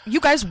 You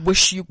guys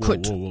wish you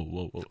could.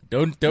 Whoa.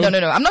 Don't. No.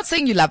 I'm not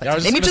saying you love it. I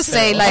was Let me gonna just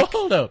say, like,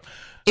 hold up.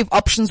 if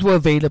options were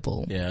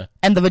available, Yeah.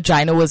 and the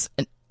vagina was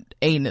an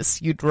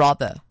anus, you'd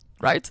rather,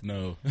 right?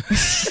 No.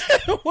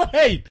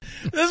 Wait.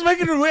 This is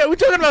making it weird. We're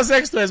talking about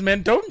sex toys,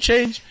 man. Don't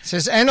change. So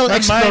is anal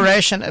Not mine.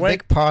 exploration a Wait,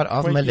 big part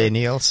of wait.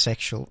 millennial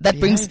sexual That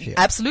brings behavior?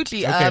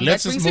 absolutely. Okay, that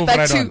let's just brings me move back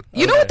right to on.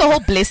 you know Okay. the whole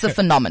blesser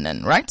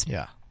phenomenon, right?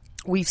 Yeah.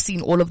 We've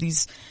seen all of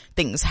these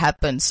things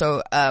happen.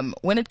 So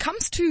when it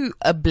comes to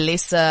a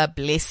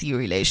blessee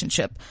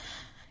relationship,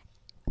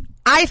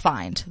 I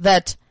find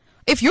that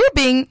if you're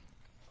being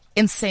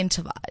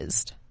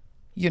incentivized,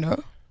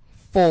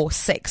 for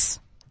sex,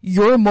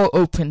 you're more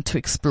open to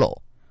explore.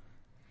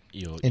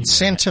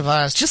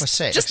 Incentivized for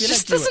sex.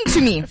 Just listen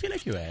to me. I feel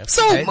like you have.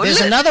 So Okay,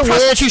 there's another word.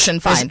 prostitution,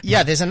 fine.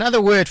 There's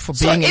another word for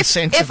So being if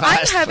incentivized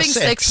I'm for having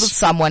sex. sex with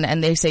someone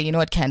and they say, you know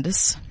what,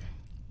 Candace,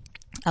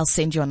 I'll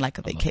send you on like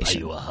a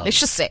vacation. Let's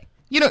just say,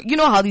 you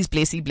know how these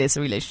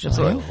blesser relationships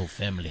Your work. whole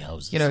family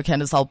houses.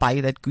 Candace, I'll buy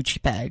you that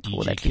Gucci bag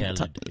or that DJ Louis Vuitton.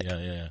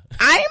 Khaled. Yeah.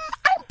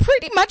 I'm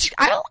pretty much,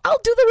 I'll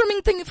do the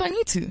rimming thing if I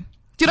need to.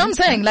 Do you know what I'm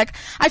saying? Like,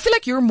 I feel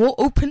like you're more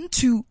open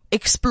to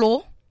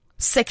explore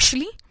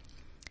sexually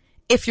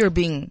if you're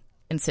being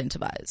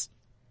incentivized.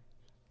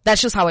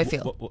 That's just how I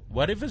feel.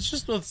 What if it's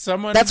just with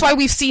someone? That's why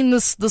we've seen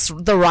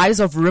the rise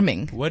of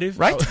rimming. What if?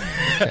 Right?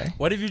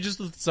 What if you're just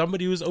with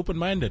somebody who's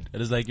open-minded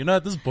and is like, you know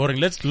what, this is boring.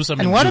 Let's do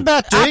something. And what new.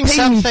 about doing pay me.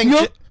 something?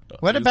 Yeah.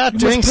 What about You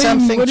doing must pay me.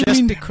 something What do you just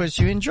mean? because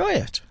you enjoy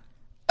it?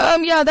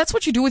 Yeah, that's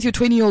what you do with your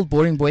 20-year-old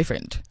boring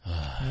boyfriend.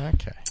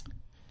 Okay.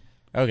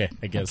 Okay,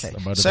 I guess I'm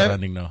out of So, the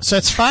running now. so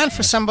it's fine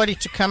for somebody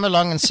to come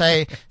along and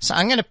say, so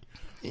I'm going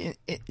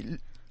to,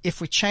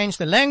 if we change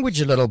the language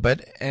a little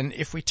bit and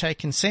if we take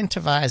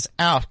incentivize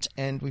out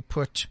and we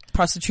put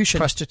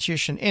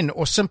Prostitution. in,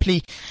 or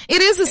simply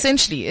It is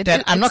essentially.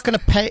 that I'm not going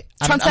to pay,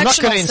 I'm not going to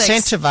transactional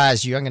sex.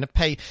 incentivize you, I'm going to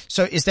pay.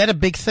 So is that a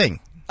big thing?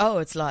 Oh,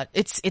 it's lot.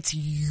 It's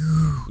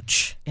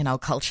huge in our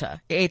culture.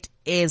 It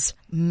is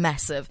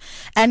massive.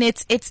 And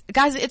it's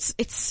guys,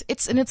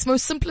 it's in its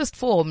most simplest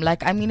form.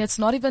 Like, I mean, it's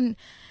not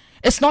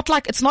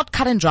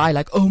cut and dry.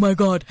 Like, oh my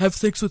God, have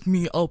sex with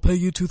me. I'll pay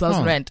you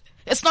 2,000 rand.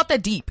 It's not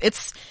that deep.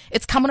 It's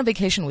come on a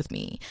vacation with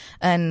me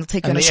and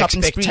take you And on a the shopping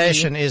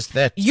expectation spree. is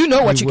that You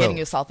know what you you're will. getting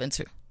yourself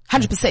into.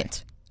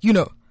 100%. You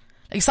know.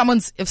 Like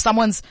if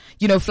someone's,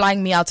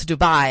 flying me out to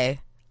Dubai,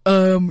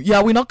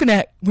 yeah, we're not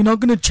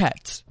gonna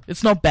chat.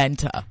 It's not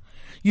banter.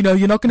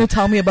 You're not gonna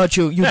tell me about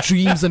your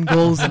dreams and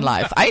goals in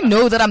life. I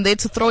know that I'm there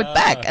to throw it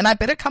back and I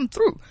better come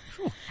through.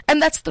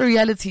 And that's the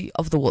reality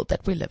of the world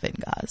that we live in,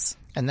 guys.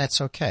 And that's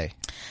okay.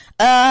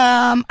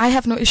 I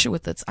have no issue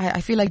with it.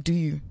 I feel like, do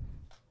you?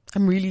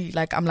 I'm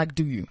like,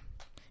 do you?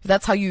 If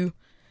that's how you,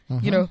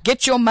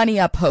 get your money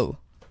up, ho,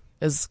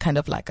 is kind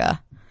of like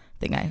a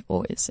thing I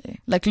always say.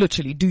 Like,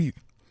 literally, do you?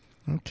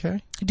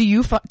 Okay. Do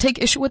you take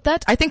issue with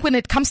that? I think when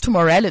it comes to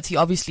morality,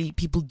 obviously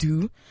people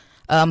do.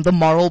 The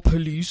moral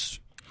police,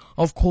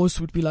 of course,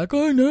 would be like,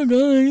 oh no,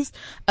 guys.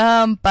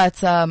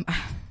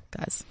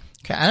 Guys.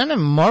 Okay, I don't have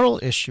a moral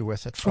issue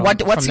with it from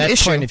What's that your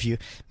issue? point of view.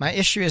 My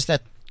issue is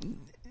that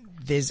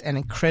there's an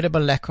incredible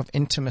lack of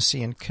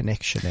intimacy and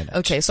connection in it.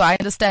 Okay, so I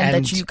understand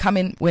And- that you come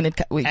in when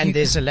And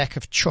there's a lack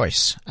of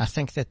choice. I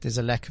think that there's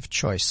a lack of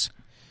choice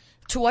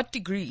to what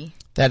degree?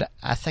 that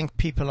I think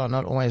people are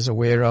not always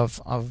aware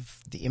of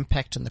the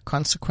impact and the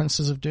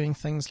consequences of doing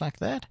things like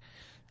that.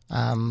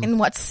 In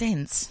what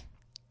sense?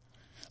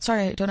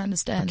 Sorry, I don't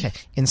understand. Okay.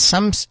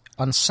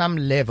 On some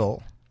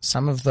level,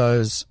 some of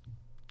those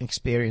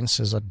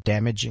experiences are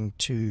damaging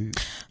to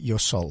your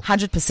soul.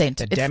 100%.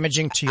 They're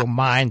damaging to your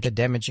mind. They're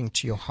damaging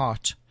to your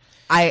heart.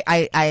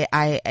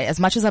 I, as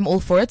much as I'm all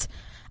for it,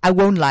 I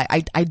won't lie.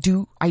 I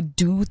do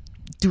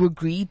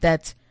agree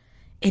that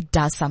it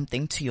does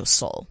something to your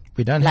soul.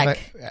 We don't have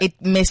it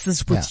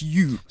messes with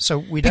you. So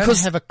we don't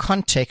Because- have a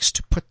context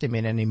to put them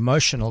in, an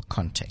emotional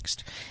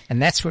context.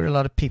 And that's where a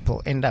lot of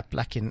people end up,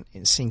 like in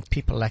seeing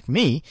people like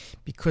me,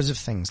 because of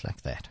things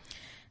like that.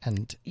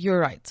 And You're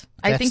right.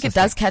 I That's think the it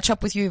does catch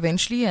up with you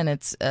eventually, and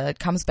it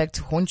comes back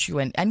to haunt you.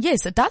 And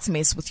yes, it does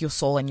mess with your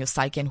soul and your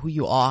psyche and who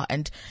you are.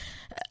 And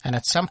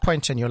at some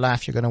point in your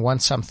life, you're going to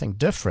want something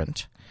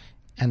different.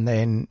 And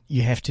then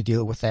you have to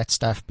deal with that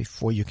stuff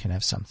before you can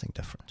have something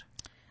different.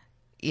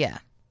 yeah,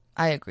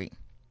 I agree.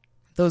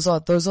 Those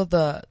are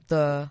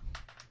the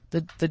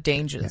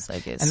dangers, I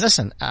guess. And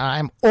listen,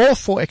 I'm all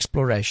for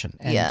exploration.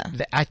 And Yeah.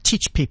 I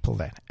teach people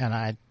that. And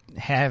I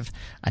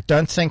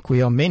don't think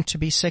we are meant to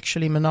be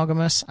sexually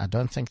monogamous. I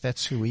don't think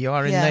that's who we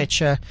are in Yeah.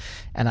 nature.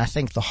 And I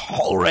think the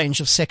whole range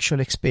of sexual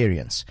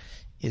experience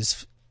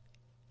is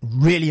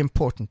really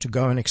important to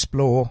go and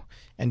explore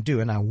and do.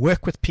 And I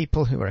work with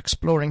people who are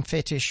exploring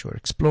fetish, who are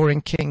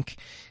exploring kink,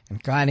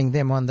 and guiding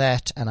them on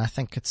that. And I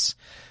think it's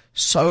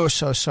so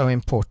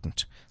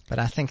important. But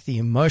I think the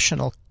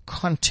emotional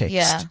context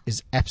Yeah.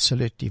 is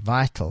absolutely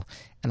vital.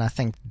 And I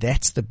think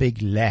that's the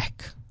big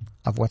lack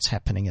of what's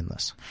happening in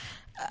this.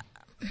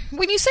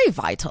 When you say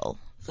vital,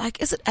 like,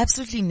 is it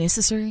absolutely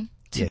necessary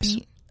to Yes.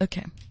 be?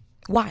 Okay.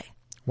 Why?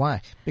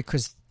 Why?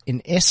 Because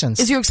in essence,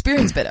 Is your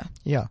experience better?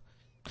 yeah,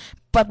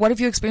 But what if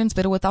your experience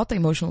better without the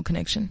emotional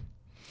connection?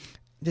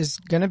 there's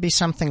going to be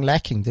something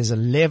lacking. There's a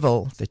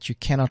level that you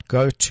cannot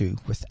go to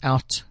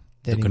without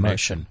that The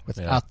emotion, connection,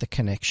 without the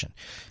connection.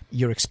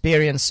 Your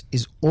experience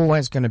is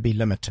always going to be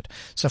limited.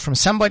 So from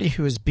somebody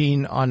who has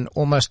been on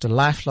almost a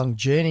lifelong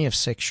journey of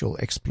sexual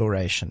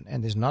exploration,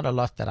 and there's not a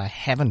lot that I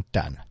haven't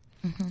done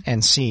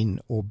and seen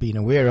or been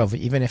aware of,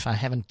 even if I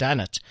haven't done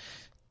it,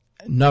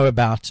 know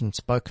about and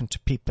spoken to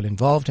people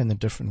involved in the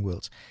different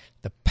worlds.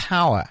 The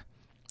power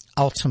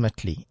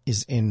ultimately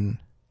is in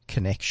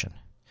connection.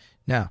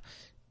 Now,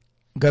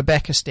 go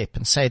back a step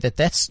and say that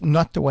that's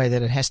not the way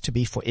that it has to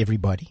be for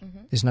everybody.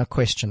 There's no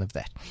question of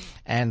that.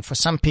 And for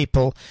some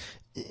people,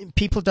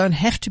 people don't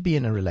have to be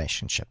in a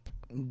relationship.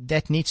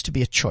 That needs to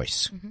be a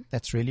choice.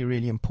 That's really,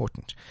 really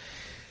important.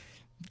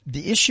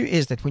 The issue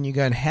is that when you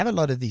go and have a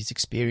lot of these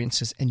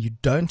experiences and you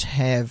don't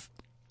have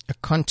a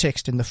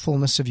context in the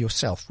fullness of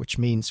yourself, which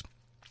means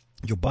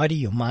your body,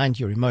 your mind,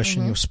 your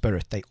emotion, your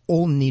spirit, they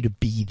all need to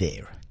be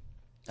there.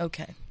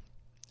 Okay.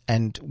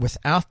 And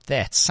without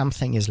that,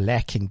 something is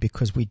lacking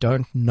because we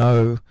don't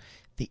know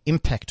the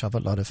impact of a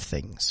lot of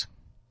things.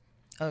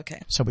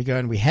 Okay. So we go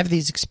and we have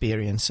these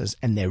experiences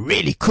and they're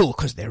really cool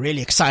because they're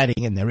really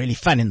exciting and they're really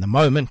fun in the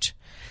moment.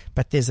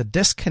 But there's a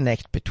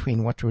disconnect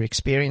between what we're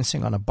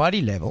experiencing on a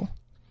body level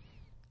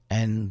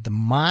and the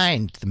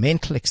mind, the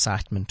mental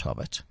excitement of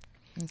it,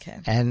 Okay.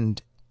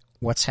 and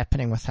what's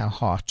happening with our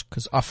heart,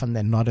 because often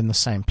they're not in the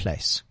same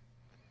place.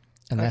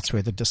 And that's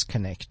where the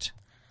disconnect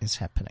is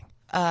happening.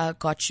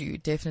 Got you.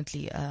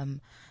 Definitely. I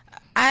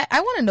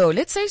want to know,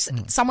 let's say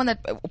someone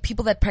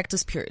people that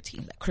practice purity,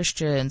 like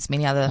Christians,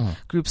 many other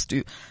groups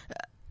do.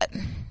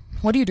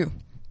 What do you do?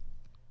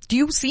 Do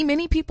you see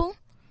many people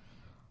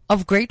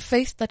of great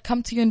faith that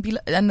come to you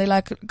and they're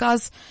like,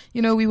 guys,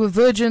 we were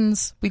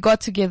virgins, we got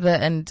together,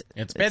 and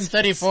It's been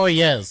 34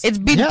 years. it's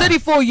been Yeah.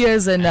 34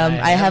 years and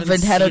I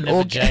haven't had an seen a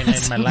vagina in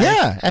orgasm. my life.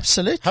 Yeah,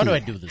 absolutely. How do I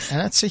do this?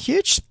 And it's a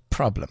huge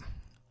problem.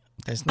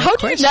 There's no How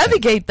do you question.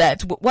 navigate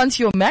that once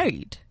you're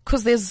married?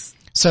 Because there's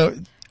So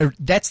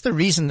that's the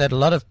reason that a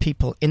lot of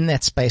people in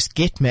that space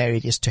get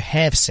married, is to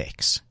have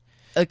sex,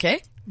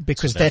 okay.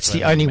 because So that's that's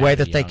the why only they way marry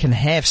that they young. can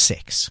have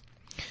sex.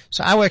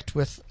 So I worked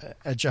with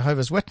a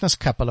Jehovah's Witness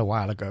couple a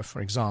while ago,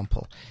 for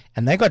example,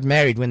 and they got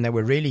married when they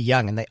were really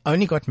young, and they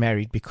only got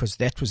married because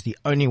that was the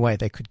only way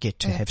they could get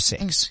to have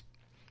sex.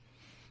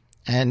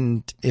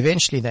 And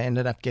eventually they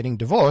ended up getting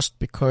divorced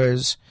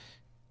because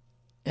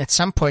at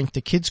some point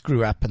the kids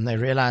grew up and they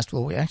realized,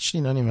 well, we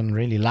actually don't even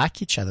really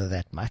like each other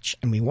that much,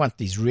 and we want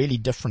these really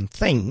different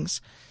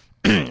things.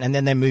 And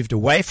then they moved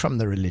away from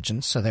the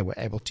religion, so they were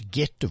able to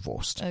get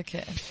divorced.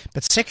 Okay.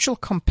 But sexual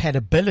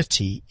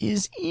compatibility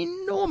is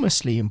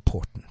enormously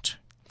important.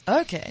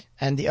 Okay.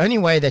 And the only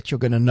way that you're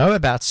going to know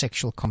about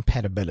sexual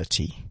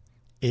compatibility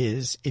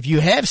is if you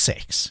have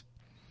sex.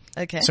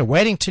 Okay. So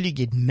waiting till you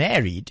get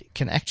married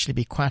can actually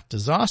be quite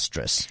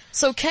disastrous.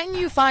 So can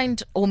you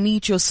find or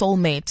meet your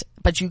soulmate,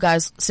 but you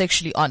guys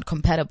sexually aren't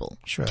compatible?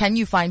 Sure. Can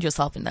you find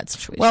yourself in that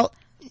situation? Well,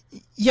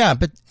 Yeah,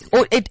 but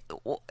Or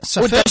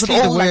so or does it firstly,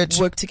 all the word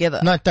work together?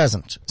 No, it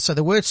doesn't. So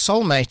the word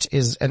soulmate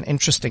is an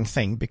interesting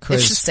thing because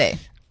Let's just say,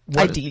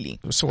 ideally.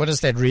 So what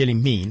does that really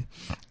mean?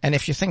 And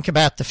if you think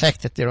about the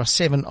fact that there are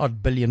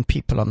 7-odd billion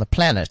people on the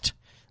planet,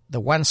 the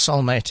one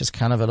soulmate is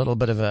kind of a little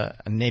bit of a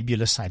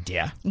nebulous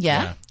idea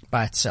Yeah.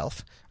 by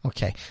itself.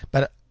 Okay.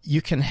 But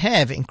you can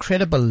have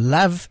incredible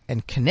love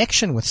and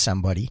connection with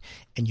somebody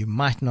and you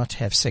might not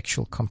have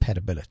sexual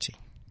compatibility.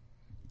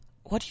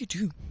 What do you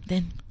do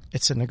then?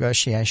 It's a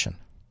negotiation.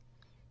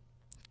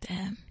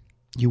 Damn.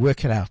 You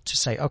work it out to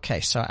say,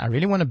 okay, so I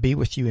really want to be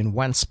with you in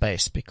one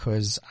space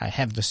because I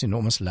have this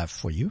enormous love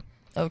for you.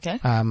 Okay.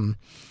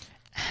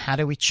 How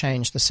do we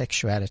change the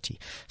sexuality?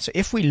 So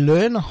if we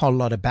learn a whole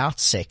lot about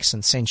sex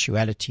and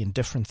sensuality and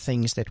different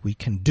things that we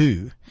can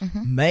do,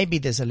 maybe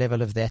there's a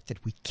level of that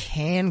we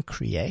can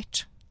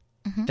create.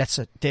 That's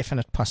a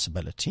definite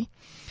possibility.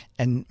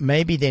 And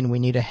maybe then we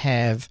need to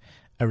have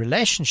a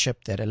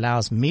relationship that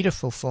allows me to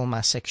fulfill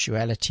my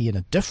sexuality in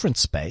a different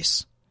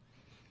space,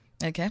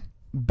 Okay.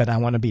 but I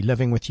want to be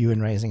living with you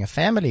and raising a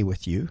family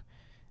with you.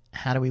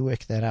 How do we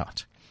work that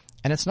out?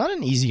 And it's not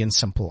an easy and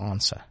simple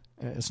answer.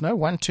 It's no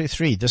 1, 2,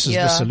 3. This is the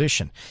Yeah.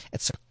 solution.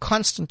 It's a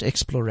constant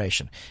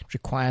exploration. It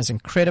requires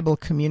incredible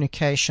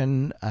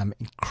communication,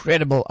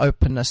 incredible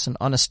openness and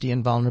honesty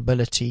and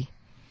vulnerability.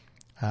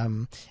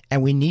 And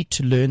we need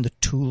to learn the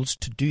tools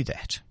to do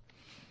that.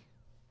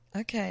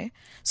 Okay.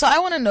 So I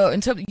want to know,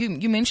 in terms,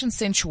 you mentioned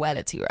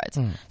sensuality,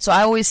 right? So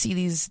I always see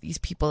these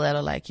people that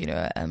are like,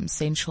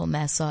 sensual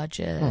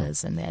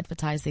massages and they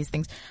advertise these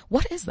things.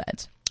 What is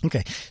that?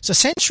 Okay. So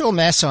sensual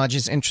massage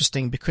is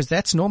interesting because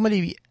that's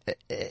normally,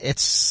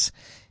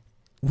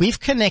 we've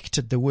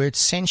connected the word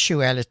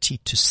sensuality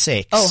to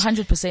sex. Oh,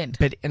 100%.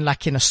 But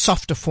in a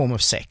softer form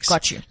of sex.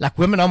 Got you. Like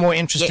women are more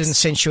interested Yes. in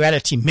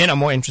sensuality, men are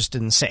more interested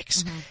in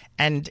sex.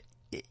 And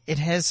it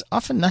has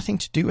often nothing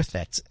to do with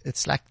that.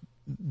 It's like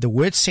the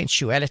word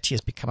sensuality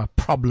has become a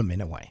problem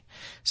in a way.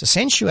 So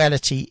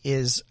sensuality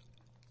is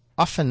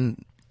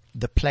often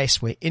the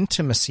place where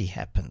intimacy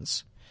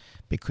happens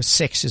because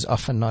sex is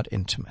often not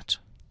intimate.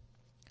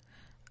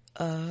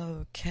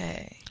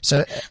 Okay.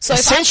 So So a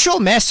if I- sensual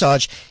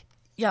massage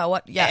Yeah,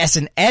 what? Yeah. as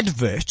an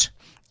advert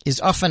is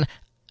often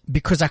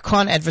because I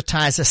can't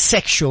advertise a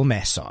sexual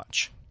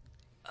massage.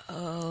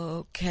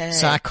 Okay.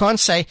 So I can't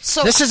say,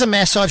 So- this is a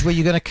massage where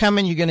you're going to come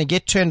and you're going to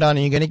get turned on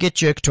and you're going to get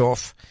jerked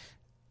off.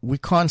 We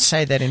can't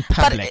say that in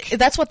public. But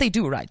that's what they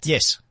do, right?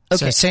 Yes. So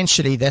Okay.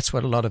 essentially that's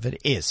what a lot of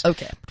it is.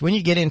 Okay. But when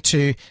you get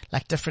into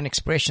like different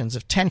expressions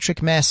of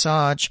tantric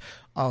massage,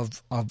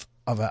 of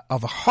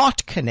a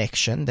heart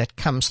connection that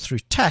comes through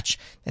touch,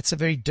 that's a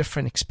very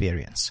different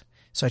experience.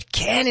 So it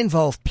can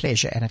involve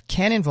pleasure and it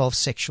can involve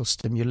sexual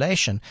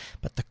stimulation,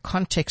 but the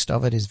context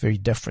of it is very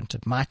different.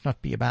 It might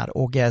not be about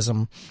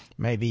orgasm.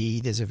 Maybe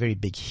there's a very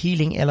big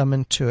healing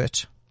element to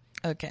it.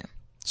 Okay.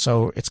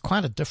 So it's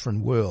quite a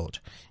different world.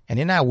 And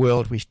in our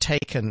world, we've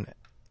taken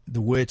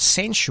the word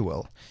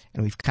sensual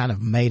and we've kind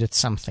of made it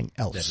something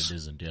That else. it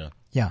isn't, yeah.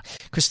 Yeah.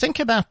 Because think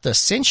about this.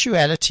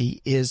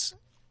 Sensuality is,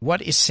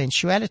 what is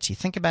sensuality?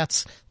 Think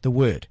about the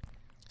word.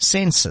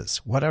 Senses.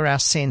 What are our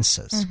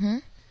senses?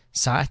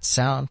 Sight,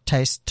 sound,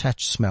 taste,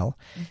 touch, smell.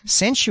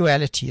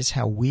 Sensuality is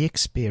how we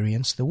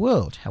experience the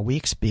world, how we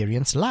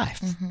experience life.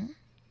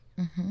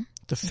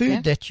 The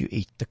food that you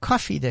eat, the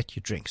coffee that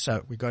you drink.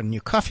 So we got a new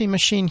coffee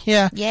machine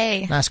here.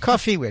 Yay. Nice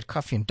coffee. We had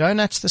coffee and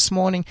donuts this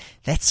morning.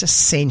 That's a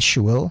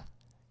sensual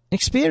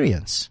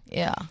experience.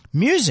 Yeah.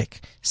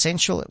 Music,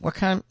 sensual. What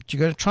kind? Do you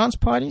go to trance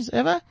parties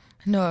ever,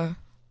 No.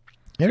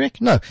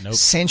 Eric? No. Nope.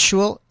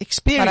 Sensual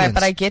experience.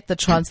 But I get the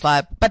trance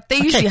vibe. But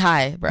they're usually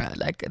high, bro.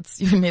 Like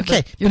you never.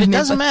 Okay, you but it never-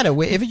 doesn't matter.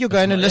 Wherever you're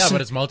going to Yeah, listen,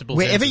 but it's multiple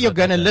wherever senses you're like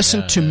going to that, listen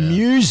yeah, to yeah.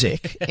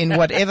 music in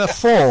whatever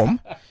form,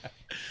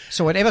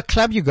 so whatever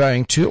club you're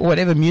going to or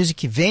whatever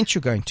music event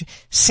you're going to,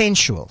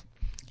 sensual.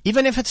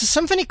 Even if it's a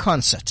symphony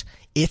concert,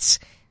 it's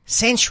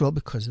sensual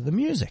because of the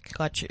music.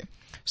 Got you.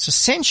 So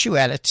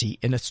sensuality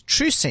in its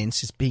true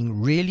sense is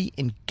being really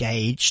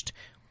engaged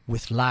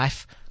with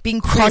life,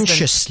 Being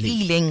consciously.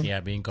 present, feeling. Yeah,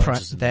 being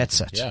conscious. of that's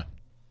that. it. Yeah.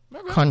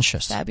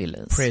 conscious,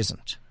 Fabulous.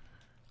 present.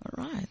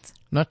 All right.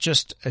 Not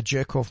just a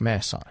jerk-off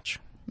massage,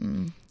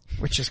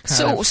 which is kind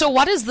So, of... so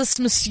what is this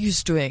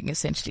masseuse doing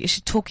essentially? Is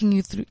she talking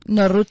you through,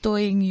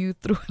 Narutoing you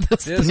through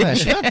this? No,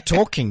 she's not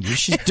talking you,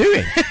 she's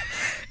doing.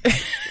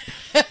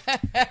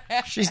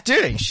 She's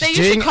doing. They She's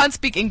usually doing. can't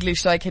speak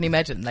English, so I can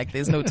imagine. Like,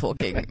 there's no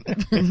talking.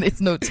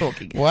 There's no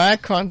talking. Why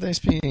can't they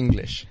speak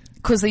English?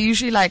 Because they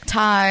usually like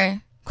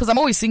Thai. Because I'm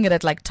always seeing it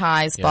at like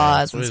Thai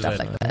spas it's and always stuff at-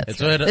 like that.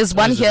 it's always- There's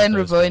one always here at in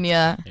those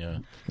Rivonia. Yeah.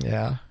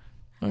 Yeah.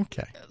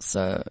 Okay.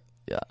 So,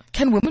 yeah.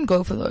 Can women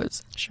go for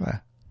those?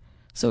 Sure.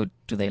 So,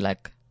 do they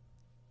like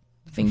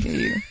finger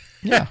you?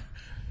 Yeah.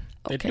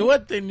 They Okay. do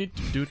what they need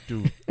to do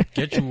to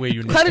get you where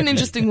you need Quite to an be,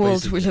 interesting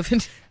world basically. we live in.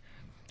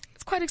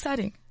 It's quite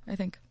exciting, I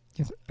think.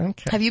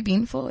 Okay. Have you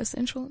been for a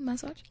sensual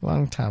massage?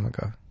 Long time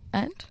ago.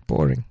 And?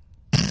 Boring.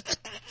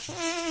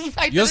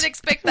 I You're didn't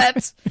expect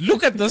that.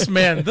 Look at this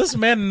man. This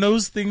man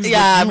knows things Yeah,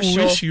 that I'm you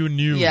sure. wish you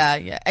knew.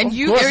 Yeah. And Of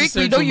you, course, Eric,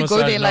 we know essential you go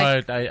there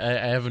massage. like, No,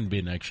 I haven't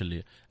been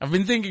actually. I've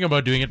been thinking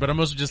about doing it, but I'm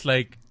also just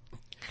like,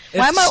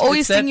 why am I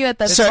always it's seeing you at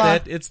that it's spa?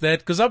 It's that,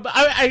 because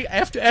I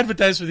have to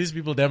advertise for these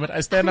people, damn it.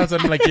 I stand outside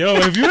and I'm like, yo,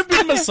 have you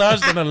been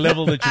massaged on a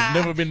level that you've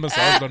never been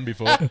massaged on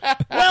before?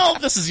 Well,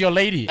 this is your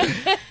lady.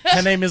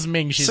 Her name is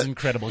Ming. She's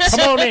incredible.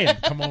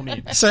 Come on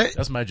in. So-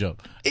 that's my job.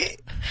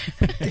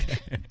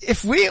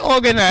 If we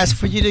organize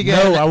for you to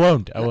go, No, I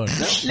won't.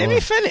 let me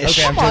finish.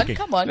 Okay, I'm joking.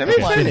 Come on. Let me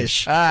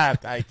finish.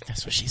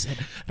 That's what she said.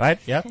 Right?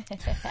 Yeah.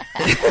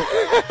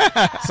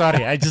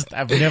 Sorry,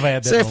 I've never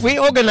had that. So if we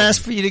moment. organize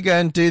for you to go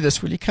and do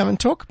this, will you come and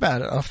talk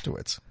about it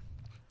afterwards?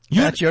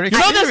 About your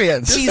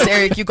experience. Jeez,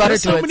 Eric, you gotta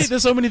do it.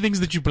 There's so many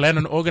things that you plan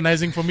on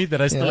organizing for me that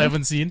I still Yeah.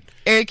 haven't seen.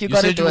 Eric, you You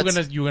gotta said do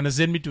it. you were gonna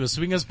send me to a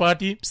swingers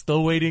party.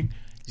 Still waiting.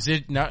 You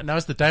said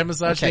now's the time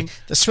massage Okay, thing.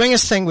 the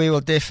swingers thing we will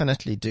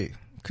definitely do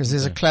because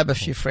there's a club a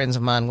few friends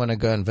of mine want to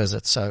go and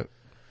visit. So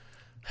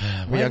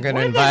we are going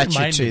to Why invite not you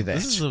remind to me? that.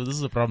 This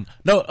is a problem.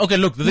 No, okay.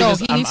 Look, the thing No, is,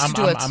 he I'm needs to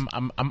do it.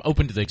 I'm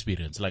open to the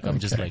experience. Like I'm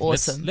just like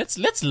Awesome.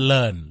 let's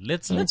learn.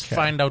 Let's Okay.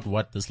 find out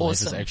what this life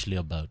is Awesome. actually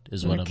about.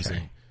 Is what I'm Okay.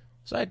 saying.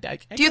 So I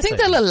Do you think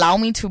they'll allow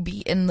me to be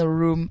in the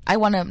room? I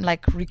want to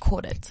like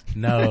record it.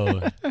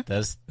 No,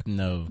 that's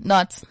no.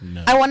 Not.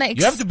 No. I want to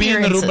You have to be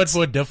in the room, but it.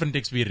 for a different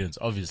experience,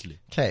 obviously.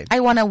 Okay, I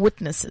want to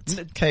witness it.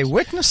 okay.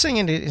 Witnessing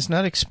it is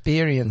not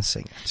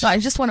experiencing it. No, I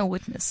just want to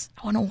witness.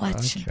 I want to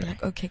watch and be Okay.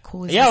 like, okay,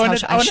 cool. Is Yeah,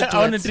 this how I should do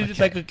want to it? treat it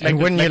like a And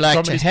wouldn't you like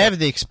to comedy have spot.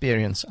 the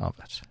experience of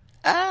it?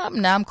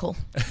 Nah, I'm cool.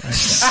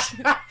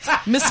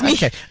 Miss me.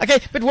 Okay.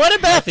 But what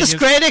about thing this is-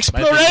 great my thing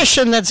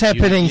exploration that's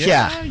happening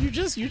here? You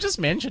just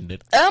mentioned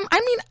it.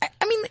 I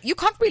mean, you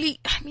can't really.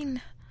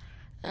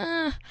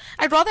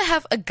 I'd rather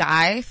have a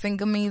guy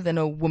finger me than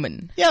a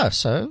woman. Yeah.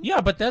 So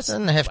Yeah, but that's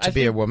doesn't have to I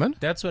be a think woman.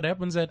 That's what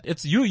happens at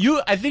it's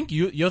you. I think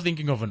you're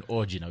thinking of an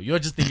orgy now. You're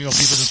just thinking of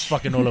people just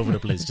fucking all over the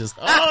place. Just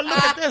look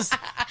at this.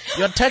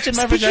 You're touching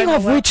my Speaking vagina.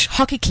 of which,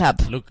 hockey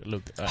club. Look.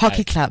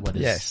 Hockey club. what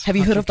is- Yes. Have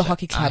you heard Hockey of the club.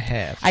 hockey club? I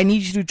have. I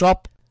need you to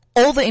drop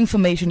all the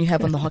information you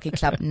have on the hockey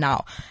club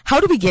now. How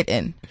do we get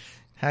in?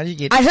 How do you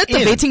get? I heard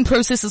the in? vetting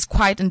process is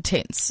quite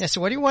intense. Yeah.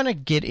 So what do you want to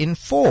get in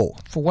for?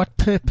 For what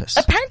purpose?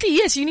 Apparently,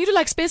 yes. You need to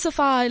like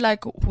specify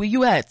like where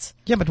you at.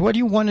 Yeah, but what do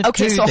you want to do?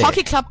 Okay, so there?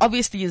 hockey club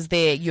obviously is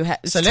there. You have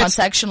So let's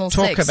transactional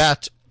talk sex.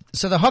 about.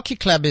 So the hockey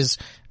club is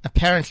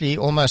apparently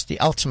almost the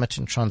ultimate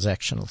in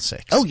transactional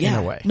sex. Oh yeah. in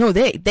a way. No,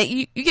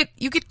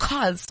 you get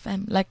cars,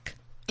 fam. Like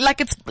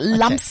it's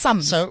lump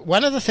sum. So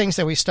one of the things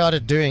that we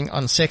started doing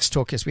on Sex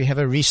Talk is we have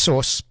a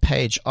resource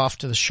page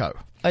after the show.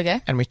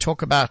 Okay. And we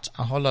talk about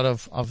a whole lot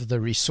of the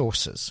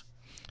resources.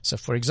 So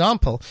for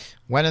example,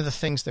 one of the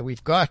things that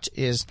we've got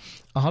is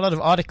a whole lot of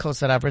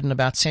articles that I've written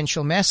about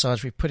sensual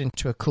massage we put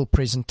into a cool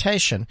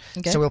presentation.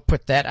 Okay. So we'll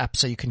put that up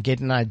so you can get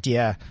an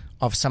idea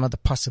of some of the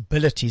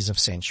possibilities of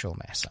sensual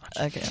massage.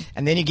 Okay.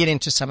 And then you get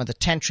into some of the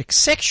tantric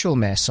sexual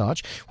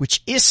massage,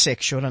 which is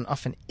sexual and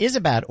often is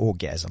about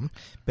orgasm,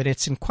 but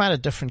it's in quite a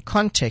different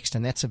context,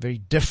 and that's a very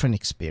different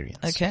experience.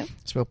 Okay.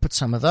 So we'll put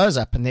some of those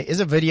up, and there is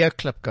a video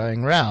clip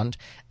going around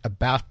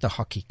about the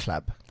hockey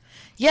club.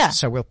 Yeah.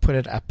 So we'll put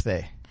it up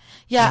there.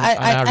 Yeah,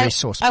 on our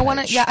resource I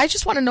want page. to. Yeah, I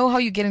just want to know how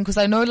you get in because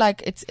I know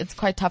like it's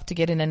quite tough to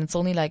get in, and it's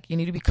only like you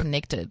need to be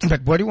connected.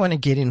 But what do you want to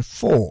get in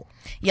for?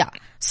 Yeah.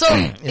 So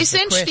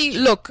essentially,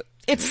 question. look,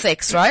 it's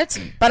sex,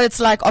 right? But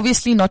it's like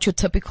obviously not your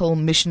typical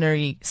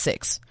missionary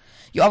sex.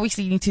 You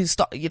obviously need to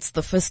stop. It's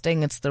the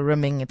fisting, it's the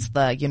rimming, it's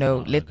the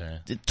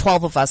okay.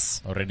 12 of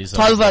us. Already sounds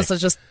 12 of us like- are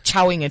just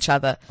chowing each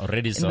other.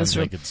 Already in sounds this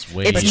room. like it's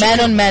way. It's man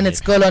on man.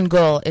 It's girl on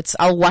girl. It's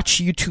I'll watch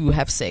you two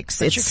have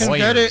sex. you It's can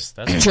go to-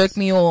 That's- jerk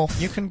me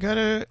off. You can go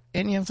to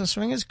any of the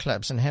swingers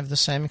clubs and have the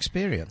same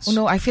experience. Oh,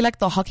 no, I feel like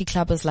the hockey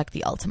club is like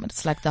the ultimate.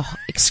 It's like the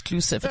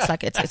exclusive. It's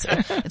like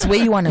it's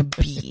where you want to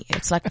be.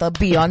 It's like the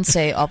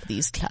Beyonce of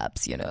these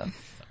clubs, you know.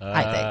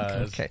 I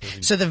think.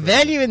 Okay. So the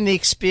value in the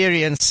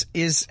experience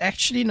is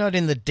actually not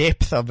in the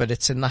depth of it,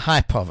 it's in the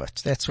hype of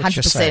it. That's what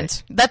you're saying.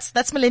 100%.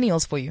 That's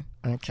millennials for you.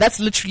 Okay. That's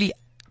literally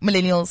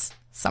millennials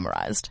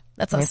summarized.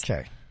 That's us.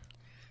 Okay.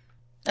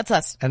 That's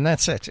us. And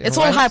that's it. In It's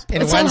all one- hype.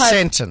 In It's all one hype.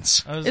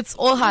 sentence. It's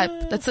all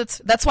hype. That's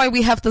it. That's why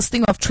we have this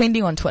thing of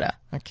trending on Twitter.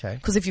 Okay.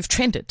 Because if you've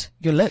trended,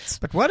 you're lit.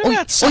 But what All you-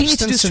 about all you need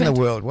to do is substance in the trend.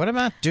 world? What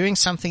about doing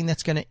something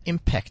that's going to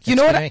impact? You that's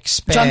know what, going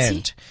to John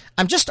expand? C?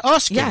 I'm just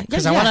asking Yeah,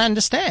 because yeah, I want to yeah.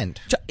 understand.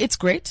 It's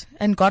great,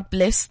 and God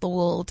bless the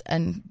world,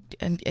 and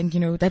you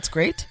know that's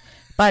great,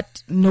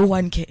 but no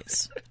one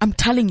cares. I'm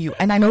telling you,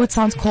 and I know it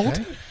sounds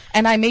cold,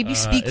 and I maybe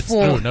speak it's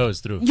for. true. No,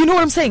 it's true. You know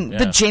what I'm saying? Yeah,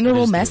 The it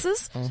general is true.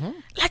 masses,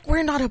 like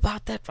we're not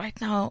about that right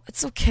now.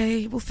 It's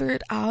okay. We'll figure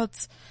it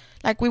out.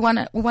 Like we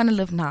wanna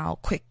live now,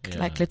 quick. Yeah.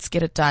 Like let's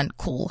get it done.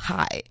 Cool,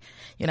 high.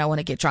 You know, I want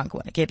to get drunk. I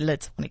want to get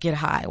lit. I want to get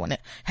high. I want to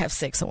have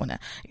sex. I want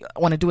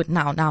to do it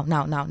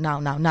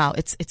now.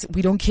 It's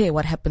we don't care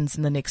what happens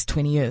in the next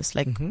 20 years.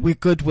 Like we're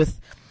good with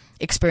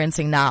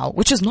experiencing now,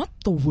 which is not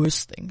the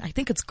worst thing. I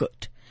think it's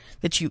good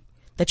that you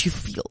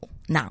feel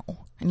now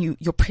and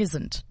you're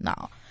present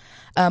now.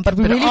 But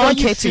we But really are don't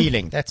you care to.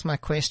 feeling? That's my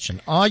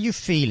question. Are you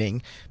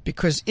feeling?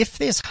 Because if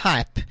there's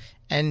hype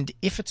and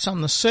if it's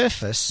on the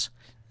surface,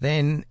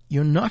 then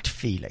you're not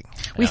feeling.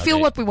 We feel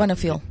what we want to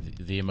feel.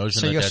 The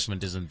emotional So you're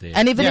attachment isn't there.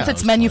 And even Yeah. if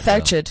it's Most part,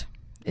 manufactured,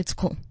 it's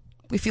cool.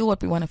 We feel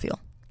what we want to feel.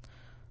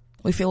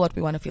 We feel what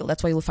we want to feel.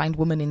 That's why you'll find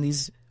women in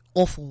these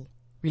awful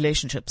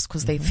relationships,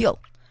 because they feel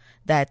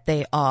that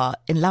they are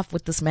in love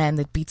with this man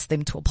that beats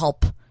them to a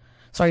pulp.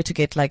 Sorry to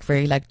get like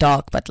very like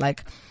dark, but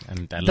like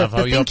And I the- love the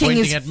how you're thinking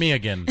pointing is- at me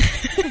again.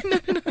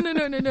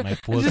 no. My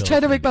poor I'm just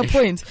trying to make my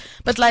girlfriend. point.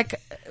 But like,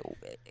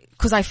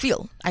 cause I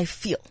feel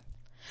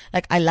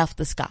like I love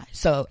this guy.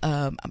 So,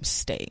 I'm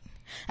staying.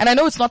 And I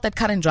know it's not that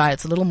cut and dry.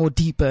 It's a little more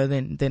deeper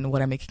than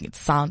what I'm making it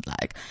sound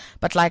like.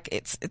 But like,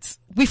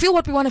 we feel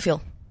what we want to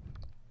feel.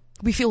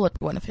 We feel what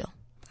we want to feel.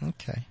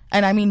 Okay.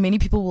 And I mean, many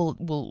people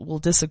will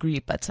disagree,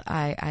 but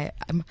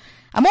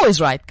I'm always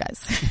right,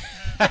 guys.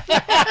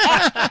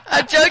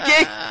 I'm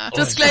joking.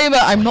 Disclaimer,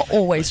 I'm not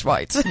always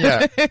right.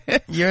 Yeah.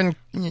 you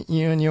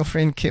and your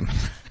friend Kim.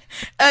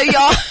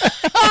 Yeah.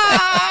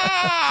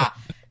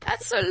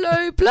 That's a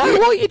low blow.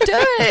 What are you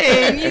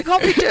doing? You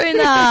can't be doing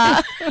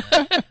that.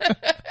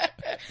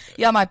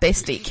 Yeah, my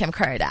bestie, Kim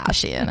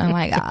Kardashian. Oh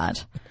my God.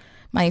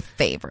 My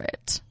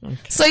favorite. Okay.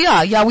 So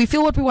yeah, we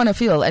feel what we want to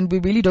feel, and we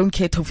really don't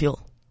care to feel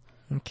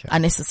Okay.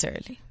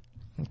 unnecessarily.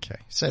 Okay.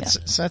 So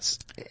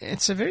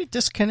it's a very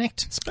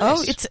disconnected space.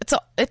 Oh,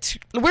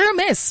 we're a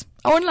mess.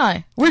 I won't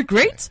lie. We're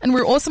great and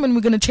we're awesome and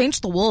we're going to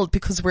change the world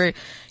because we're,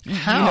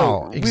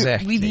 How we're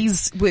exactly?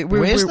 we're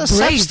Where's the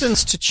brave.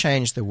 substance to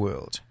change the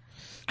world?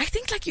 I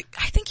think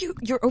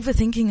you're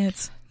overthinking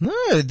it.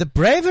 No, the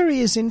bravery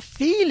is in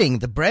feeling.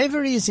 The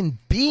bravery is in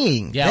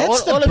being. Yeah,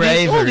 That's the all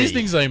bravery. all these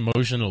things are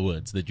emotional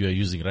words that you are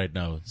using right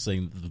now,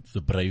 saying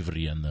the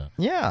bravery and the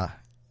Yeah.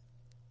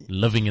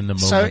 living in the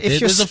moment. So if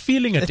There's a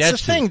feeling it's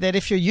attached the thing to it. that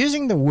if you're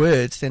using the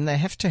words, then they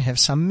have to have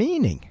some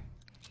meaning.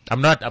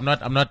 I'm not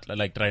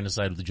like trying to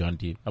side with John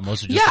T. I'm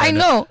also just Yeah, I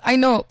trying to-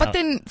 know. But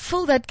then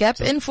fill that gap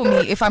in for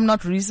me if I'm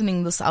not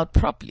reasoning this out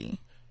properly.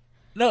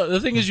 No, the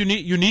thing is you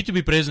need to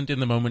be present in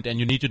the moment and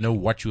you need to know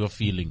what you are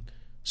feeling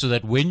so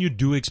that when you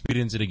do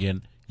experience it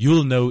again,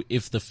 you'll know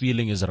if the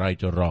feeling is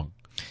right or wrong.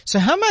 So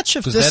how much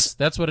of 'Cause this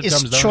that's what it is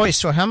comes down to.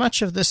 choice, or how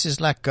much of this is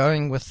like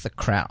going with the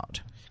crowd?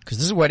 Because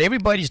this is what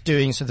everybody's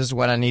doing, so this is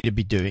what I need to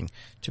be doing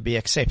to be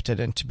accepted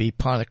and to be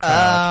part of the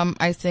crowd.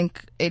 I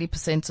think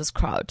 80% is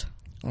crowd.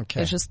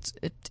 Okay. It's just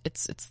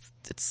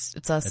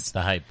it's us. It's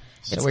the hype.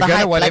 So It's we're the going to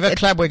hype, whatever like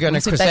club we're going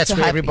to, brings it because back that's to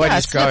where hype.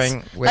 everybody's Yeah, it's-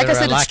 going, whether like I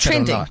said, like it's it or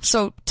trending. not.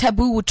 So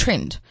Taboo would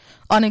trend.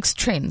 Onyx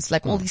trends.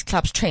 Like all these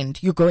clubs trend.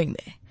 You're going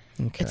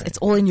there. Okay. It's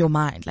all in your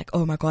mind. Like,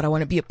 oh my God, I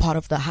want to be a part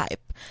of the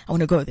hype. I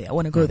want to go there. I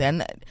want to go there.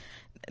 And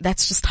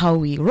that's just how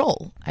we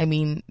roll. I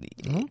mean,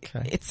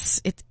 Okay.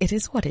 it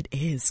is what it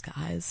is,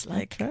 guys.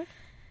 Like, Okay.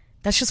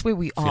 that's just where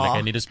we I feel like are.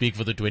 I need to speak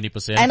for the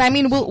 20%. And I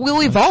mean,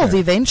 we'll evolve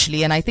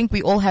eventually. And I think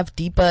we all have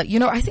deeper,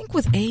 I think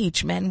with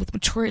age, man, with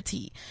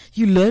maturity,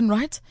 you learn,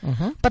 right?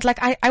 But like,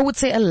 I would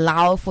say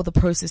allow for the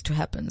process to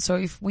happen. So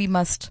if we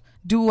must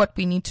do what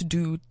we need to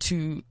do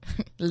to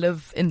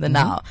live in the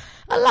now,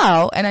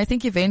 allow. And I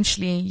think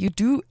eventually you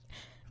do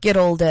get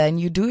older and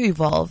you do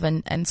evolve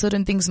and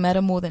certain things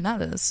matter more than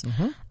others.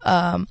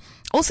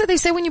 Also they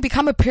say when you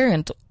become a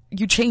parent,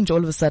 you change all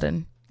of a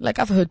sudden. Like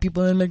I've heard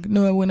people are like,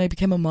 no, when I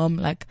became a mom,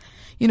 like,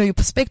 your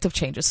perspective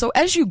changes. So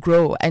as you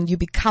grow and you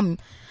become,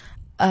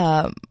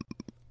 I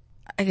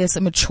guess,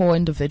 a mature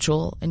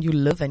individual and you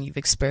live and you've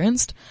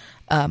experienced,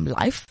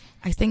 life,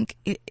 I think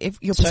if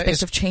your So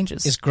perspective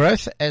changes. Is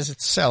growth as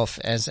itself,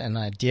 as an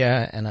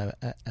idea and a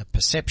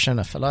perception,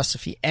 a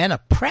philosophy, and a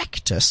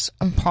practice,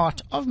 a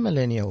part of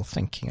millennial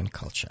thinking and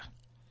culture?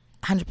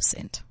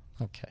 100%.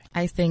 Okay.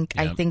 I think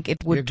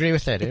it would. You agree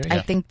with that, Eric? I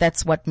think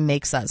that's what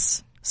makes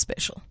us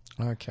special.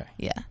 Okay.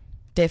 Yeah,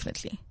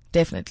 definitely.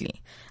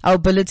 Our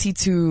ability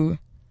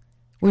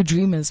we're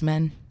dreamers,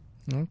 man.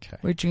 Okay.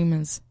 We're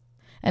dreamers.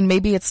 And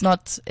maybe it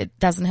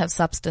doesn't have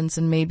substance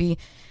and maybe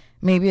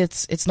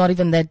it's not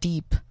even that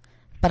deep,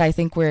 but I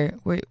think we're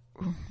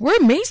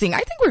amazing. I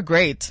think we're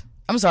great.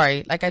 I'm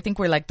sorry. Like, I think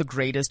we're like the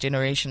greatest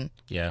generation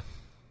Yeah,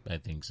 I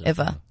think so.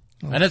 ever.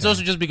 And it's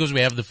also just because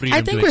we have the freedom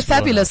I think to we're explore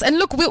fabulous. And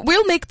look,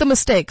 we'll make the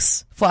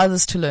mistakes for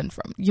others to learn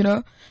from,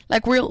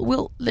 like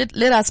we'll let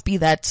us be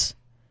that,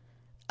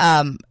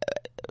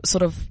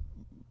 sort of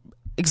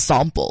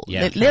example.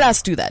 Yeah. Let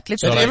us do that.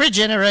 Let's But like- every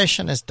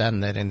generation has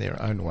done that in their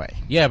own way.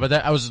 Yeah, but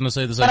I was going to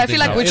say the same But I thing. feel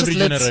like now. we're just Every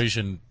lit.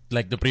 generation,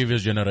 like the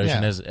previous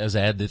generation, Yeah. has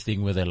had the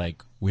thing where they're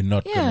like, we're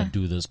not Yeah. going to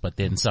do this, but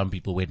then some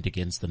people went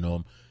against the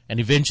norm. And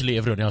eventually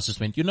everyone else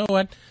just went, you know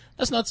what?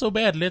 That's not so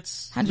bad.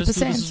 Let's do 100%.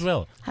 this as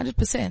well.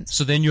 100%.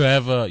 So then you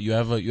have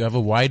a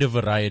wider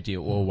variety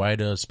or a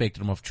wider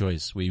spectrum of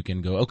choice where you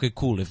can go, okay,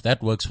 cool. If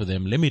that works for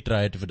them, let me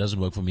try it. If it doesn't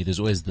work for me, there's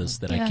always this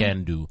that Yeah. I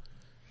can do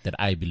that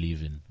I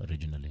believe in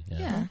originally.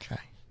 Yeah. Okay.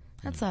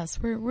 That's us.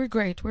 We're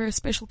great. We're a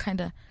special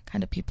kind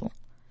of people.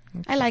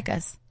 I like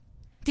us.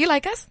 Do you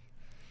like us?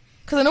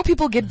 Because I know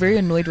people get very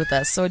annoyed with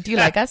us. So do you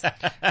like us?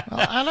 Well,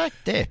 I like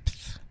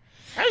depth.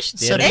 There it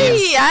is.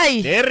 Hey,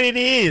 aye. There it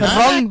is.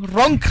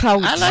 Wrong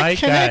crowd. I My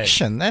like guy.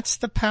 connection. That's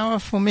the power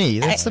for me.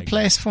 That's the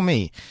place for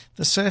me.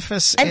 The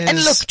surface And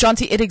is... look,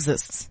 Jonty, it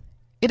exists.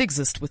 It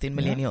exists within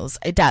millennials.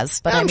 It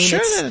does. But I'm I mean, sure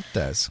that it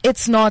does.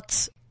 it's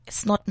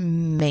not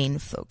main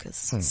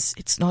focus.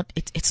 It's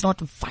not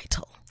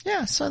vital.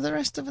 Yeah, so the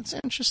rest of it's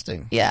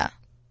interesting. Yeah.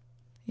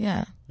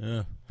 Yeah.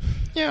 Yeah.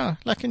 Yeah,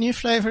 like a new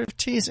flavor of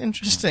tea is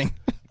interesting.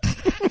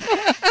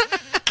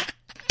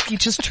 You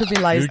just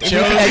trivialized You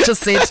everything chose- I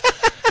just said.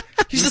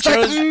 He's just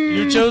like,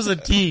 You chose a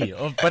T.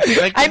 But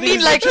like, I the thing mean,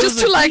 is, like, chose just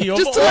a to T of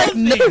just to all like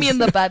nip things. me in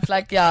the butt.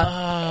 Like,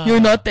 yeah, you're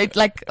not that,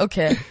 like,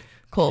 okay,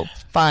 cool,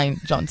 fine,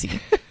 Jonty.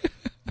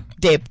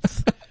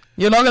 Depth.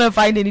 You're not going to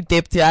find any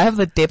depth here. I have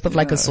the depth of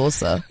like a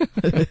saucer.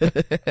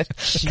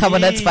 Come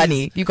on, that's Jeez.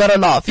 funny. You gotta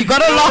laugh. You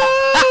gotta laugh.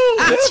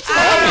 That's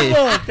funny.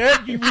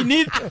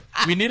 That-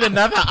 we need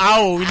another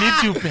hour. We need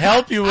to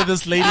help you with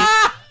this lady.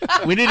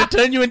 We need to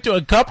turn you into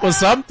a cup or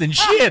something.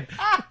 Shit.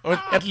 Or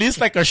at least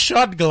like a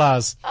shot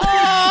glass.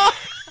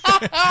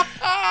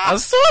 A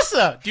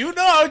saucer. Do you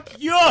know how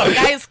you are?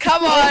 Guys,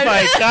 come Oh on.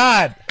 my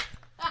God.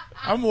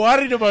 I'm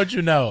worried about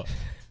you now.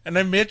 And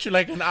I met you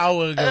like an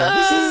hour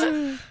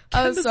ago.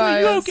 I'm This is-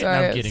 sorry. you I'm okay? No,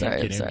 sorry. I'm kidding. I'm kidding.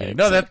 I'm kidding. sorry.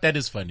 No, that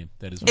is funny.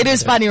 That is funny. It is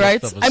That- funny, that right?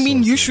 stuff is I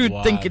mean, you saucy. should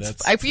Wow, think it's,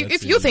 that's if you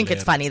think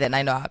it's hilarious. funny, then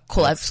I know,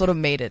 cool, I've sort of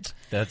made it.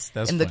 That's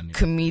in the funny.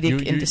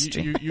 comedic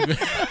industry. You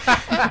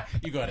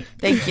got it.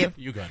 Thank you.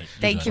 You got it.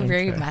 Thank you got it.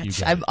 very You much.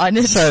 got I'm it.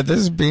 honored. So this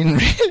has been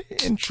really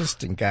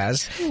interesting,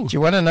 guys. Do you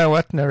want to know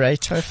what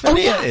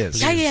narratophilia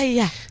is?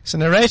 Yeah. So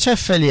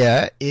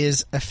narratophilia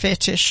is a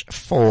fetish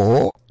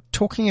for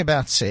talking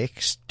about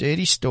sex,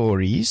 dirty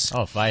stories,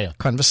 Oh, fire.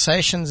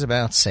 conversations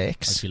about I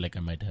sex. feel like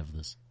I might have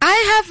this.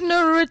 I have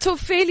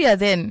narratophilia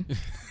then.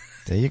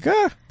 There you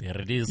go. There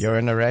it is. You're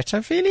a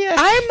narratophilia.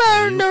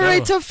 I'm a you go.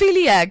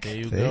 narratophiliac. There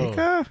you There go. you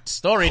go.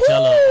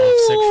 Storyteller of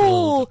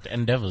sexual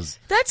endeavors.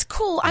 That's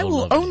cool. I will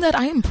lovely. own that.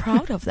 I am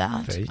proud of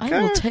that. There you I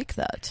go. will take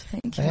that.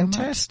 Thank you very much.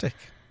 Fantastic.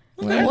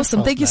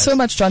 Awesome. Thank you so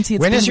much, Jonty.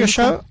 When is your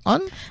show on?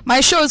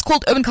 My show is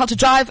called Urban Culture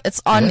Drive.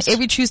 It's on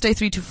every Tuesday,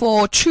 3 to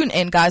 4. Tune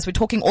in, guys. We're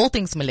talking all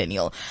things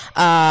millennial.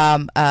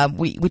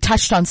 We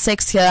touched on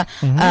sex here,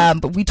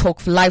 but we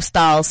talk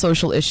lifestyle,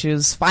 social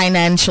issues,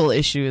 financial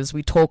issues.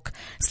 We talk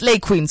slay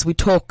queens. We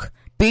talk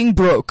being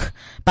broke,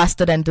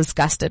 busted and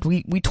disgusted.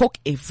 We talk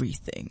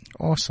everything.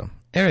 Awesome.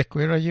 Eric,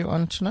 where are you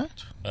on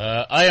tonight?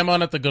 I am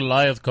on at the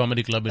Goliath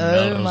Comedy Club in Oh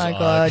Melrose my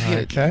Arch, God.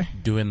 Okay.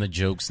 doing the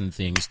jokes and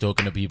things,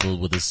 talking to people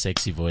with a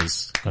sexy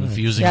voice,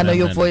 confusing Yeah, no, them.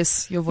 your and-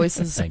 voice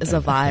is Thank is you.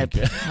 a vibe. Thank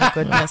you. My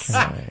goodness.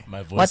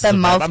 My voice What is the a vibe.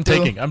 mouth I'm do.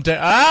 taking.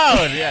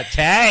 Oh, yeah,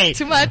 Tay.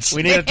 Too much.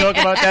 We need to talk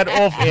about that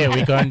off air.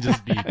 We can't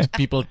just be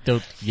people.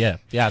 Don't.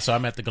 Yeah. So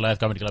I'm at the Goliath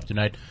Comedy Club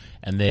tonight,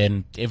 and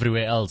then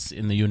everywhere else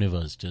in the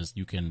universe, just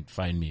you can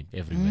find me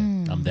everywhere.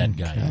 I'm that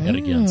guy,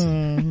 Eric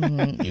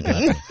Jansen. You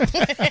got me.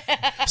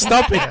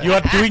 Stop it! You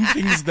are doing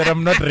things that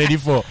I'm not ready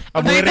for.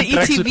 I'm Doing wearing the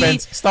tracksuit ETV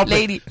pants. Stop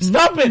lady. it!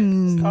 Stop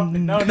it! Stop it!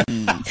 No.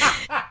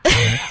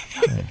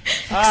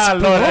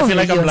 Lord, I feel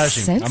like I'm Explore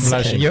blushing. your I'm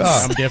blushing. You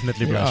are. I'm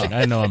definitely blushing.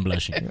 I know I'm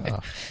blushing.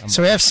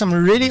 So we have some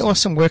really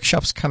awesome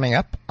workshops coming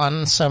up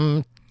on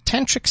some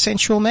tantric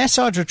sensual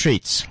massage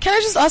retreats. Can I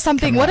just ask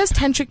something? What does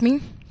tantric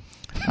mean?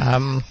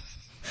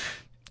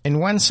 In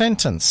one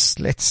sentence,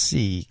 let's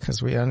see,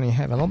 because we only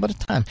have a little bit of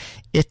time.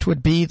 It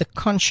would be the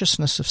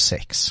consciousness of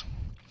sex,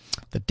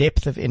 the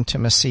depth of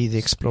intimacy, the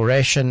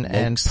exploration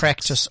and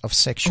practice of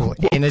sexual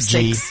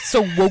energy. Sex.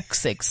 So woke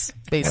sex,